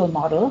industrial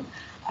model.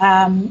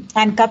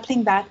 And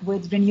coupling that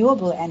with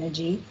renewable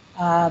energy,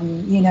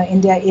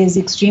 India is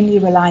extremely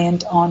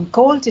reliant on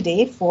coal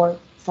today for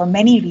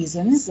many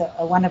reasons.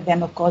 One of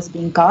them, of course,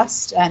 being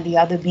cost, and the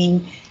other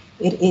being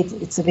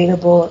it's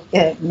available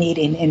made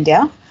in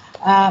India.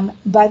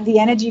 But the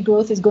energy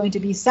growth is going to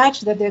be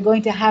such that they're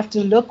going to have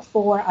to look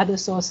for other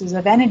sources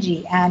of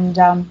energy. And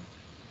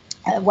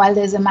while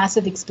there's a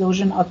massive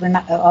explosion of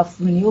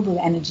renewable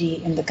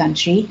energy in the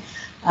country,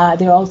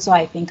 they're also,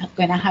 I think,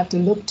 going to have to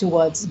look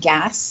towards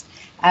gas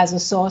as a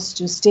source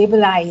to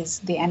stabilize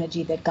the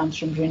energy that comes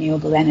from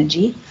renewable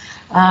energy.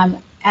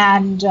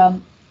 And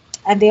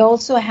they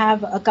also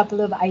have a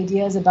couple of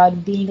ideas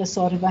about being a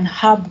sort of a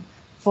hub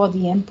for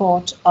the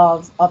import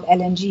of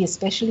LNG,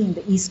 especially in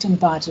the eastern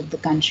part of the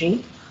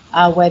country,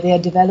 where they're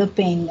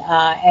developing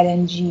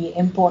LNG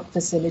import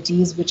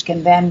facilities, which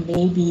can then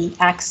maybe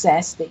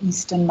access the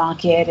eastern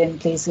market in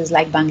places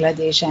like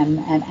Bangladesh and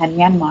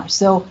Myanmar.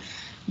 So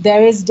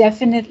there is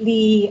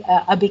definitely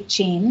a big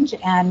change.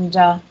 And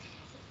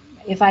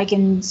if I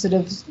can sort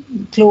of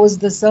close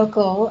the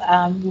circle,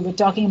 we were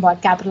talking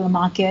about capital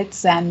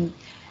markets, and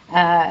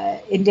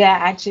India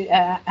actually,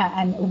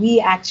 and we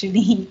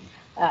actually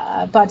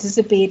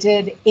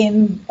participated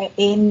in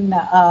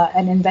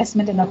an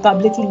investment in a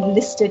publicly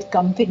listed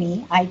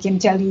company. I can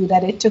tell you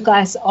that it took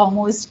us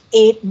almost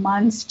 8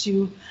 months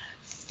to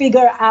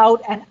figure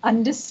out and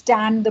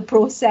understand the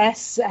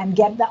process and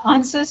get the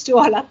answers to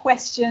all our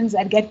questions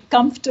and get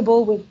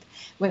comfortable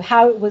with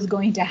how it was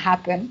going to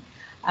happen.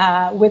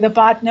 With a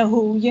partner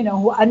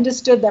who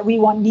understood that we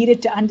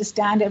needed to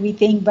understand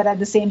everything, but at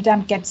the same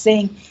time kept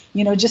saying,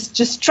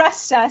 just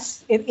trust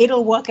us,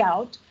 it'll work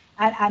out.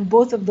 and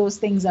both of those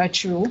things are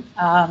true.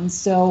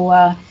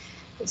 So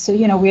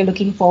we're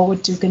looking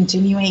forward to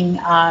continuing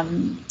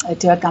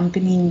to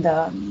accompanying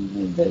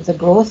the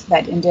growth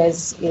that India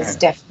is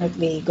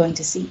definitely going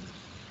to see.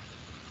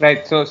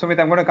 Right. So Sumit,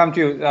 I'm going to come to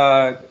you.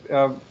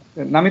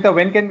 Namita,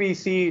 when can we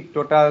see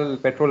Total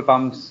petrol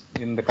pumps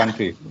in the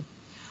country?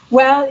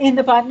 Well, in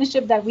the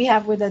partnership that we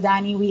have with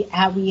Adani,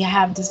 we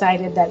have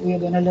decided that we are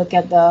going to look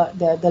at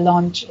the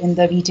launch in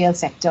the retail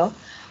sector.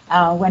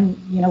 When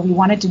we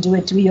wanted to do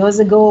it 2 years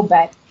ago,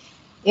 but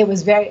it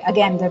was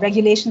the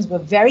regulations were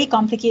very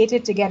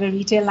complicated to get a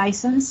retail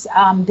license.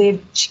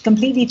 They've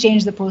completely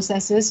changed the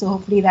processes, so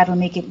hopefully that will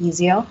make it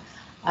easier.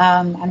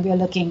 And we're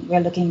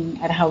looking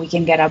at how we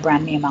can get our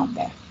brand name out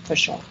there for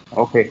sure.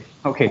 Okay,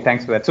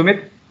 thanks for that.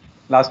 Sumit,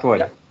 last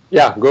word.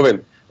 Yeah,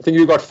 Govind. I think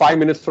you've got 5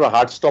 minutes for a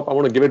hard stop. I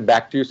want to give it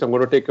back to you, so I'm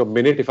going to take a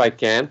minute if I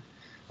can.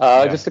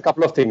 Just a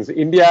couple of things.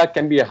 India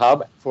can be a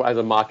hub as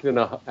a market and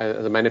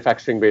as a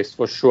manufacturing base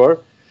for sure.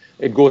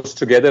 It goes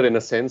together in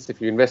a sense.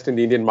 If you invest in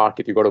the Indian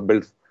market, you've got to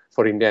build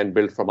for India and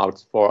build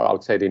for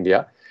outside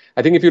India.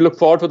 I think if you look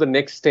forward to the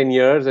next 10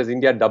 years, as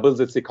India doubles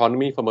its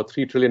economy from a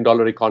 $3 trillion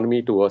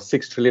economy to a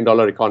 $6 trillion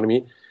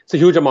economy, it's a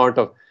huge amount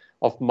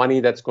of money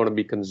that's going to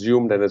be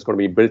consumed and is going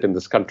to be built in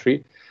this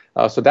country.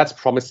 So that's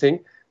promising.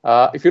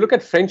 If you look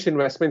at French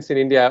investments in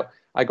India,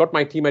 I got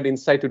my team at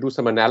Insight to do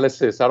some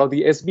analysis. Out of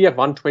the SBF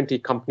 120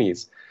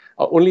 companies,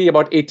 only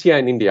about 80 are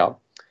in India.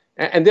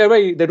 And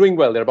they're doing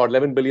well. They're about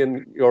 11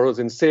 billion euros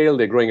in sale.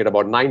 They're growing at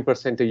about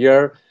 9% a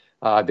year.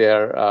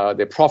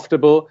 They're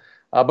profitable.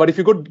 But if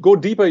you go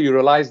deeper, you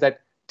realize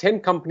that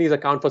 10 companies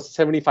account for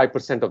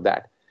 75% of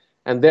that.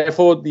 And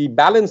therefore, the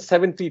balanced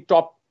 70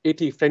 top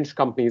 80 French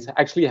companies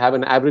actually have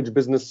an average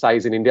business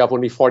size in India of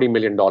only $40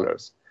 million.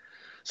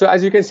 So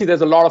as you can see,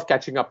 there's a lot of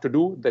catching up to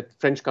do that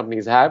French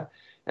companies have.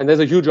 And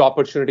there's a huge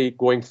opportunity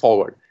going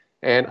forward.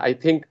 And I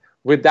think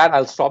with that,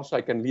 I'll stop so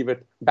I can leave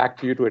it back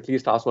to you to at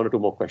least ask 1 or 2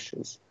 more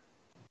questions.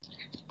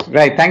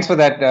 Right. Thanks for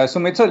that,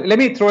 Sumit. So let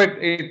me throw it.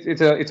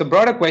 It's a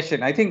broader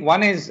question. I think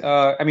one is,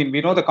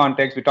 we know the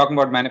context. We're talking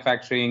about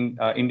manufacturing,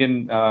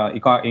 Indian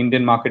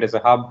market as a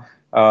hub,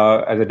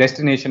 as a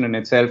destination in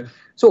itself.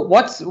 So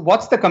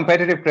what's the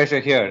competitive pressure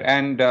here,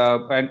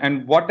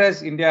 and what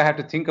does India have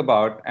to think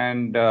about?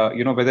 And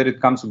whether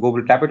it comes to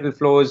global capital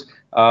flows,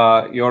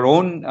 your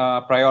own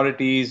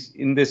priorities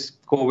in this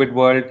COVID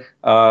world.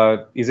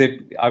 Are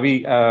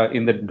we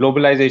in the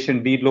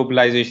globalization,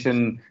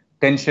 de-globalization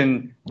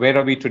tension? Where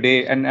are we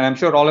today? And I'm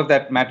sure all of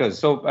that matters.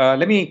 So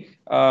let me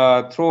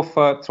throw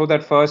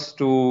that first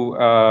to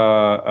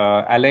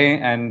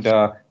Alain, and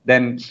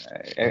then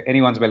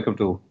anyone's welcome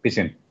to pitch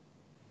in.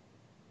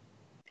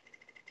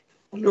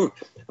 Look,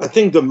 I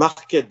think the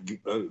market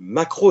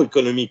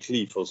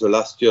macroeconomically for the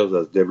last years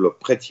has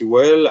developed pretty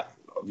well.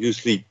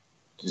 Obviously,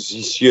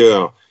 this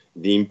year,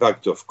 the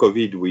impact of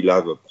COVID will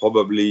have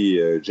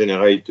probably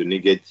generate a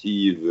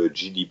negative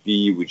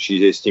GDP, which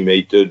is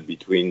estimated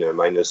between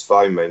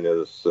 -5,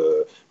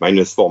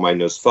 -4,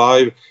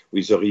 -5,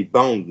 with a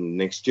rebound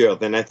next year.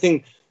 Then I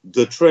think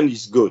the trend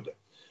is good.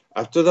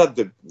 After that,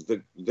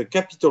 the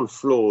capital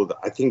flow,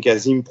 I think,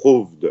 has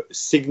improved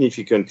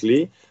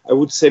significantly. I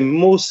would say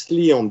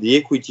mostly on the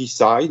equity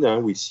side.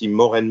 We see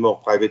more and more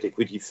private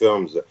equity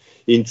firms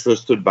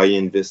interested by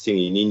investing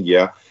in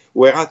India,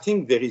 where I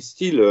think there is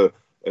still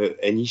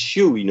an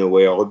issue in a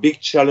way, or a big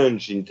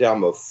challenge in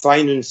terms of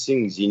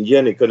financing the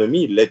Indian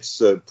economy.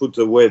 Let's put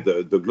away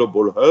the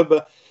global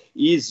hub,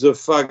 is the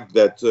fact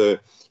that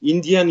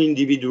Indian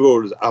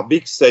individuals are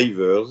big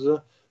savers,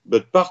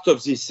 but part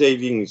of these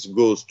savings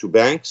goes to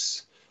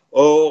banks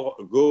or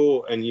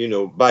go and,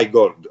 buy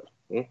gold.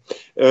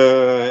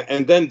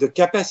 And then the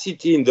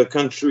capacity in the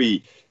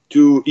country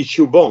to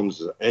issue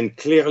bonds. And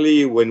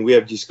clearly, when we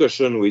have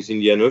discussion with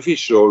Indian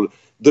officials,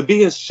 the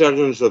biggest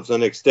challenge of the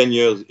next 10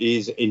 years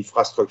is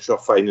infrastructure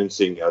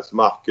financing, as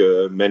Mark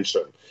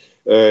mentioned.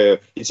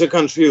 It's a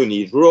country who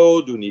needs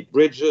roads, who needs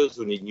bridges,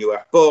 who needs new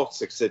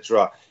airports,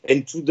 etc.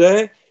 And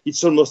today,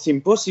 it's almost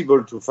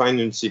impossible to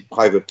finance it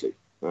privately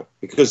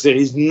because there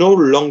is no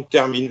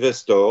long-term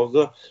investors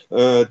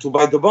to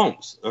buy the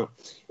bonds.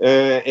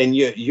 And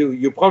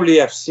you probably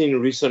have seen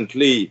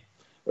recently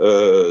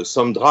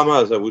some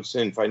dramas, I would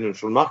say, in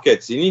financial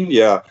markets in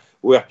India,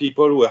 where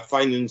people were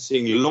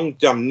financing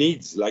long-term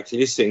needs, like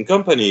leasing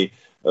company,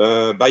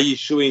 by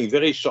issuing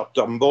very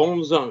short-term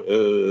bonds.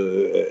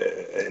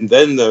 And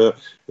then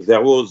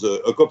there was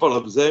a couple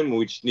of them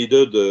which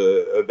needed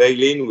a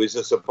bail-in with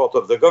the support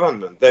of the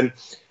government. Then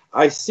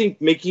I think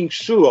making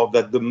sure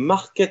that the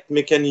market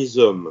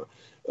mechanism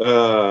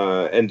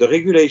and the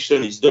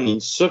regulation is done in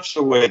such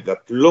a way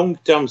that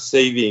long-term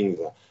savings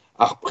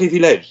are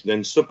privileged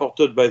and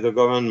supported by the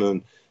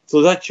government,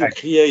 so that you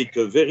create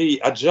a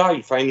very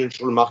agile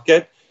financial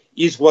market,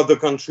 is what the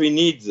country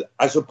needs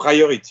as a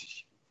priority.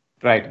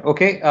 Right.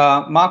 Okay.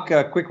 Mark,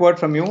 a quick word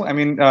from you.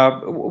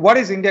 What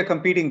is India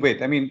competing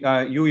with?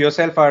 You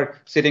yourself are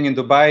sitting in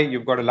Dubai,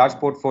 you've got a large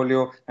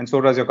portfolio, and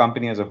so does your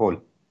company as a whole.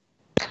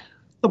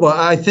 Well,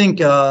 I think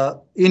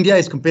India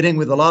is competing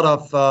with a lot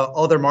of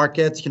other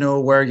markets,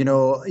 where,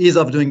 ease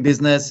of doing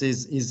business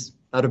is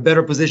at a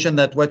better position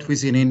than what we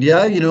see in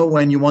India. You know,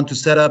 when you want to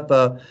set up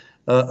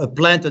a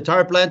plant, a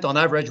tire plant, on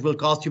average will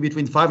cost you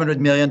between 500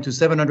 million to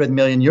 700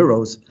 million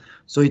euros.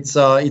 So it's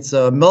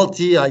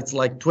it's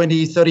like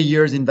 20, 30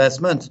 years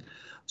investment.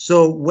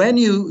 So when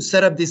you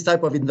set up this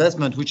type of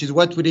investment, which is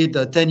what we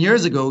did 10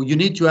 years ago, you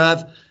need to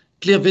have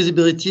clear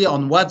visibility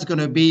on what's going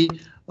to be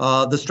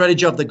the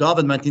strategy of the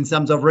government in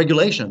terms of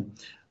regulation.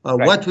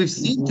 Right. What we've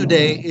seen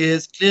today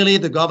is clearly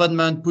the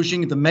government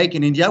pushing the Make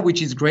in India,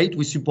 which is great.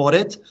 We support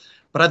it.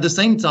 But at the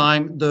same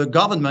time, the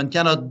government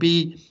cannot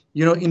be,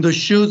 you know, in the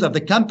shoes of the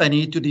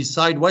company to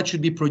decide what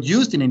should be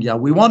produced in India.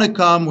 We want to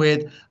come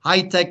with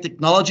high-tech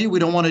technology. We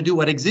don't want to do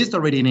what exists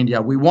already in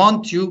India. We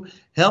want to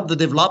help the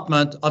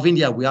development of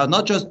India. We are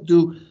not just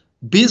do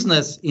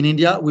business in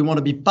India. We want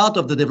to be part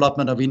of the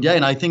development of India.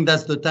 And I think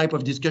that's the type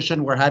of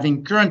discussion we're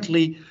having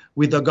currently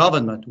with the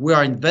government. We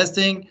are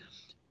investing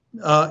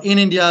in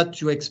India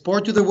to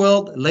export to the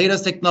world,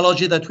 latest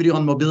technology that we do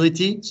on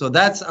mobility. So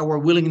that's our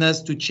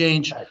willingness to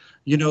change,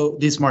 you know,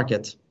 this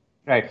market.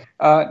 Right.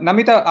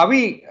 Namita,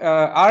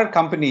 are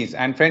companies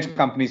and French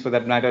companies for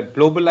that matter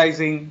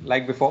globalizing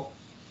like before?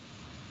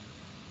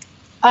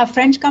 Are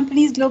French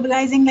companies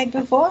globalizing like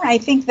before? I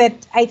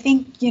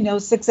think, you know,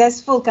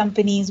 successful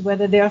companies,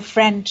 whether they're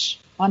French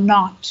or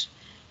not,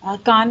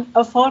 can't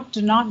afford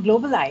to not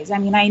globalize. I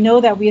mean, I know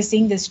that we are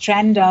seeing this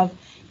trend of,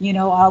 you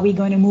know, are we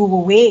going to move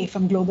away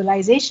from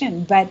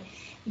globalization? But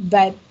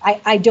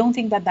I don't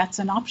think that that's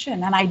an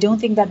option. And I don't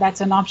think that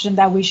that's an option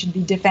that we should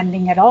be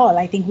defending at all.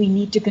 I think we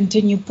need to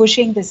continue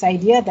pushing this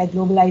idea that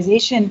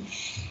globalization,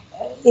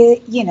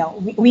 you know,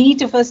 we need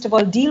to first of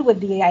all deal with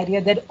the idea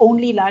that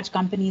only large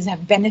companies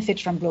have benefit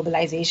from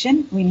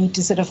globalization. We need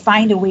to sort of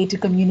find a way to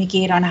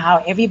communicate on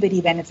how everybody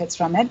benefits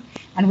from it.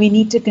 And we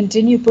need to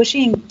continue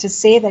pushing to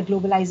say that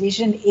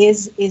globalization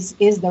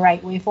is the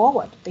right way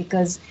forward,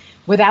 because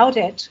without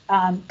it,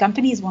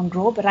 companies won't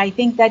grow. But I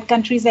think that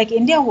countries like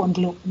India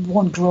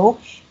won't grow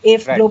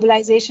if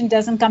globalization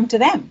doesn't come to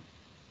them.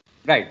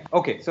 Right.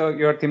 Okay. So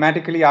you're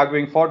thematically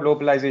arguing for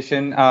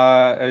globalization.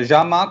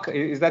 Jean-Marc,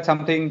 is that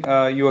something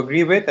you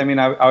agree with? I mean,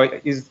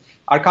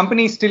 are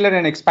companies still in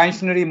an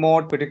expansionary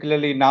mode,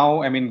 particularly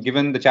now? I mean,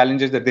 given the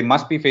challenges that they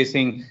must be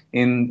facing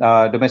in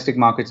domestic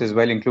markets as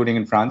well, including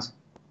in France?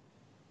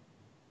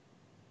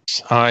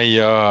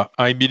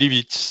 I believe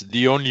it's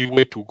the only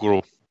way to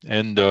grow.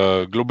 And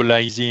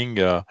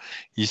globalizing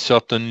is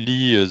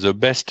certainly the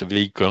best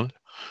vehicle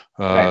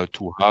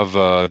to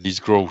have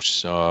this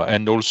growth.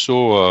 And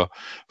also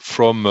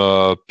from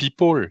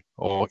people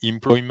or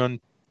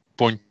employment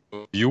point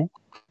of view,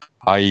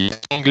 I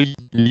strongly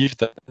believe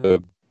that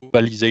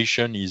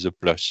globalization is a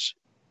plus.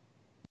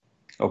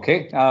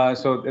 Okay,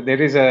 so there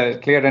is a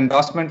clear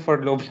endorsement for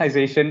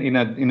globalization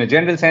in a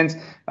general sense.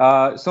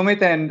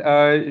 Sumit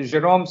and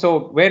Jerome,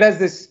 so where does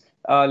this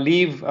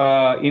leave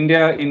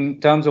India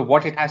in terms of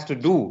what it has to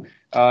do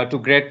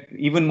to get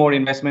even more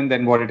investment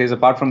than what it is,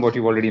 apart from what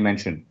you've already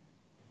mentioned?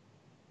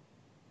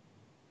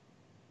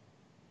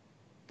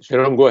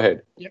 Jerome, go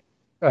ahead.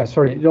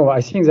 Sorry, no,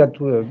 I think that,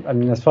 I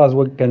mean, as far as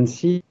we can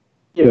see,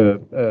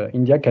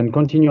 India can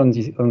continue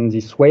on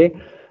this way,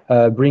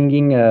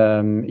 bringing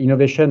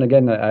innovation.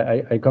 Again,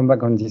 I come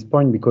back on this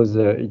point because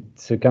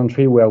it's a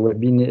country where we've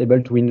been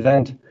able to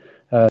invent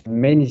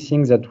many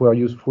things that were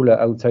useful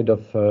outside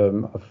of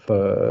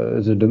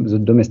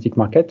the domestic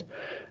market.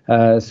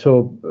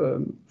 So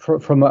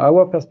from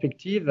our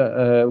perspective,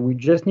 we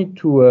just need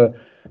to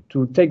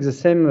take the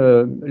same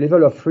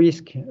level of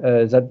risk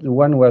that the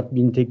one who have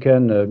been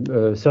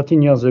taken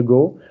 13 years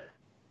ago.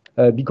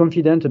 Be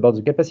confident about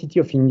the capacity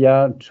of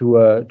India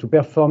to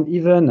perform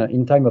even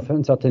in time of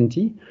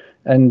uncertainty,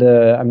 and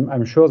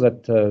I'm sure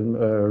that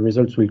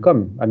results will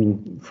come. I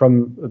mean,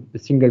 from a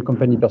single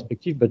company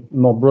perspective, but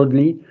more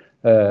broadly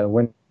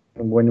when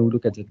we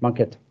look at that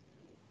market.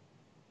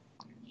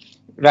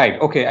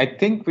 Right. Okay. I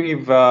think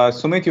we've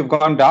Sumit, you've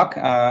gone dark.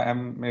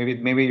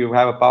 Maybe you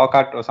have a power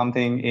cut or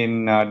something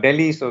in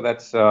Delhi. So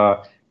that's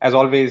as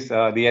always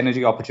the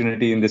energy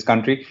opportunity in this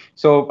country.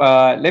 So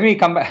let me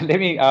come back. Let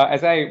me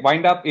as I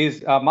wind up.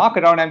 Is Mark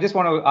around? I just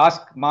want to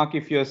ask Mark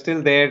if you're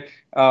still there.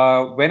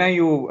 When are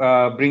you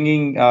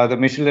bringing the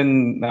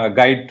Michelin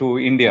guide to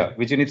India,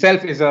 which in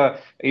itself is an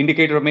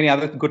indicator of many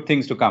other good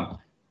things to come?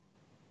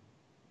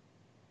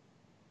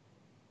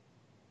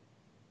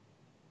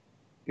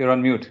 You're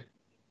on mute.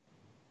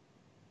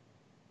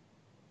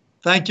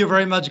 Thank you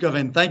very much,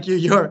 Govind. Thank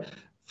you.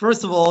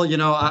 First of all, you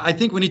know, I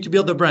think we need to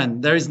build a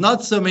brand. There is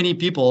not so many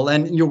people,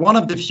 and you're one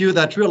of the few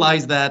that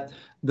realize that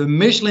the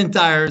Michelin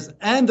tires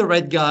and the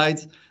Red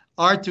Guides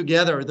are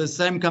together, the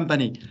same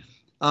company.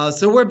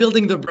 So we're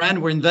building the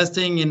brand. We're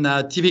investing in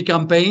TV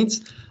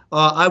campaigns.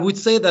 I would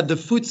say that the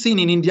food scene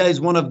in India is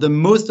one of the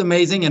most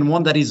amazing and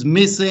one that is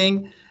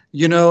missing,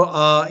 you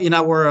know, in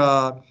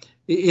our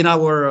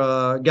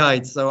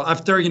guides. So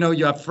after, you know,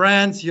 you have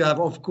France, you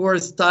have, of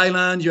course,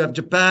 Thailand, you have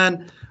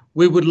Japan.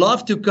 We would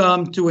love to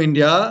come to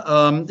India.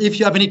 If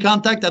you have any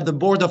contact at the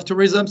Board of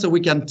Tourism so we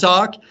can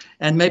talk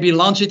and maybe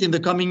launch it in the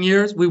coming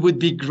years, we would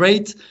be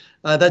great.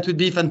 That would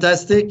be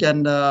fantastic.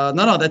 And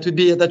that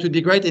would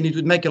be great, and it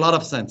would make a lot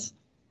of sense.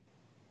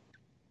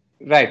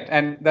 Right,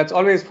 and that's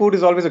always, food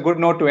is always a good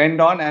note to end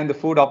on, and the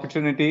food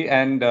opportunity.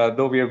 And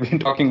though we have been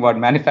talking about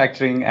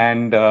manufacturing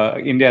and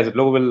India as a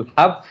global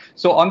hub,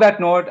 so on that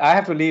note, I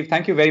have to leave.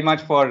 Thank you very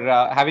much for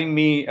having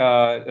me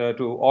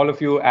to all of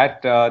you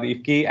at the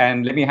IFCCI,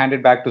 and let me hand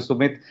it back to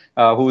Sumit,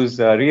 who's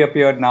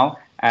reappeared now.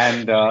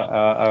 And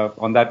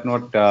on that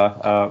note,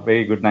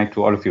 very good night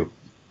to all of you.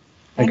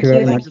 Thank you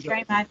very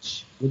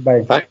much.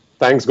 Goodbye.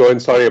 Thanks,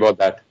 Govind. Sorry about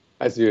that.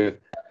 As you,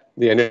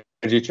 the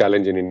energy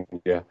challenge in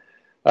India.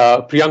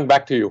 Priyank,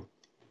 back to you.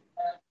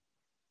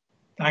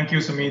 Thank you,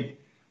 Sumit.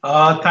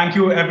 Thank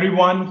you,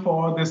 everyone,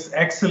 for this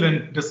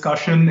excellent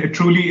discussion. It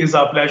truly is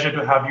our pleasure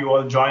to have you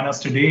all join us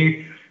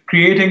today,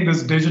 creating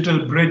this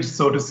digital bridge,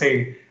 so to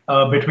say,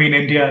 between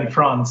India and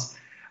France.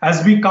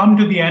 As we come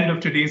to the end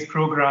of today's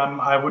program,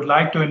 I would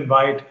like to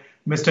invite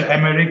Mr.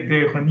 Aymeric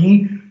de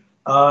Reny,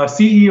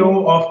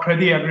 CEO of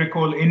Crédit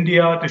Agricole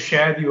India, to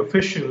share the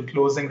official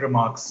closing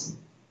remarks.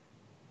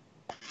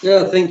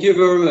 Yeah, thank you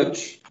very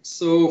much.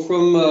 So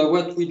from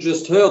what we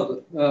just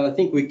heard, I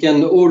think we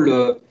can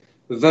all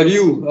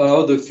value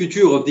the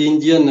future of the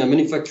Indian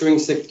manufacturing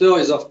sector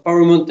is of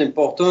paramount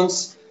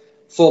importance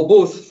for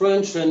both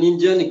French and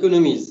Indian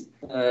economies.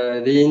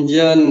 The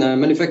Indian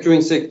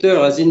manufacturing sector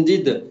has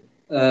indeed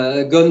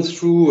gone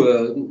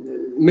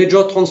through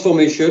major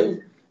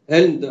transformation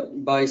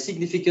held by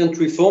significant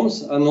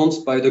reforms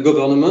announced by the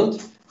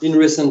government in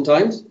recent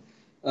times.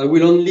 I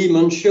will only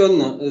mention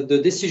the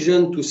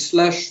decision to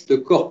slash the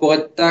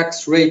corporate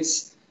tax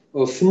rates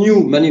of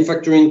new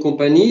manufacturing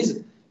companies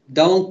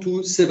down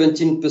to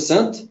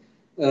 17%,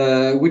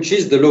 which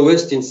is the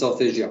lowest in South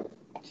Asia.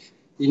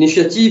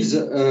 Initiatives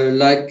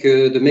like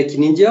the Make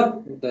in India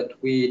that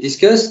we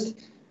discussed,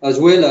 as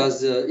well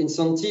as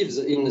incentives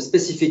in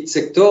specific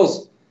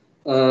sectors,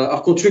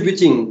 are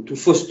contributing to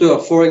foster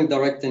foreign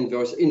direct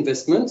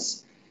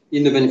investments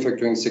in the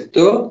manufacturing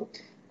sector.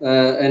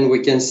 And we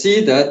can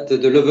see that the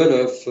level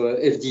of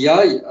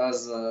FDI,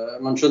 as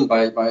mentioned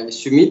by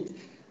Sumit,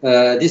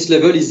 this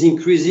level is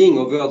increasing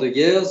over the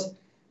years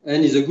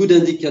and is a good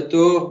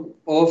indicator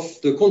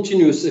of the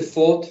continuous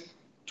effort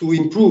to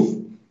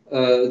improve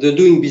the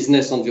doing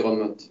business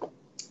environment.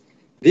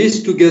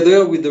 This,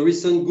 together with the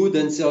recent good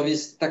and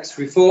service tax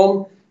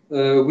reform,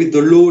 with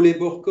the low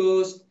labor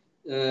cost,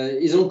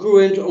 is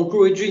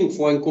encouraging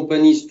foreign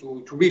companies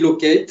to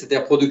relocate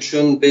their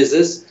production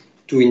bases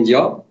to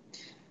India.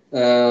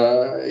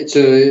 As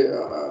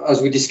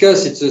we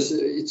discussed,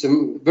 it's a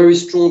very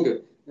strong.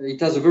 It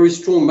has a very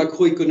strong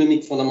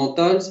macroeconomic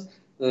fundamentals,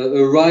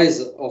 a rise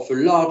of a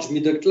large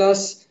middle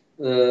class,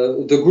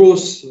 the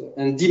growth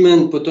and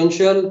demand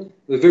potential,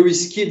 a very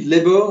skilled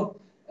labor,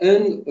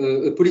 and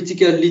a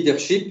political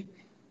leadership,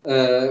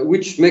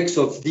 which makes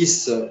of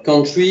this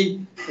country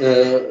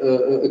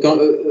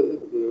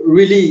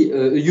really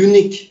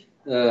unique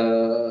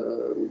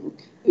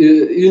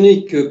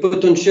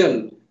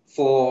potential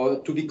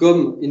to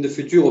become in the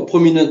future a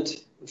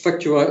prominent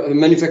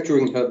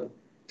manufacturing hub.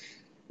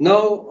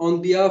 Now,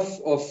 on behalf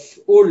of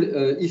all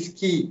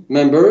IFCCI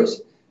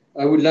members,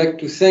 I would like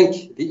to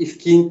thank the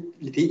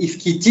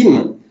IFCCI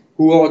team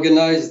who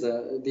organized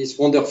this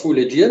wonderful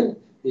AGM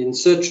in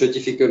such a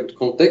difficult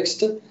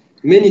context.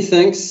 Many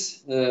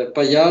thanks,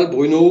 Payal,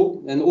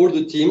 Bruno, and all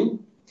the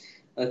team.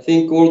 I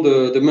think all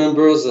the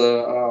members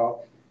are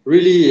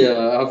really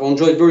have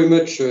enjoyed very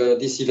much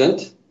this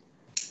event.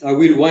 I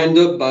will wind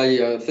up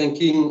by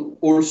thanking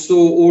also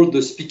all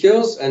the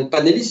speakers and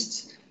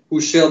panelists who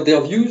shared their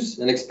views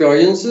and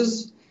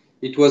experiences.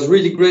 It was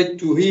really great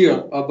to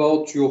hear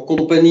about your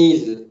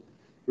company's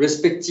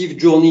respective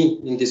journey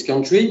in this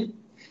country.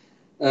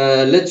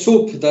 Let's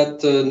hope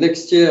that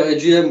next year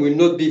AGM will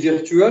not be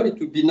virtual. It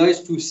would be nice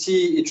to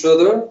see each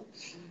other.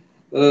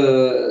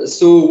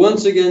 So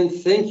once again,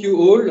 thank you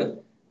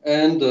all,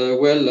 and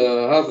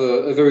have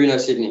a very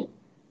nice evening.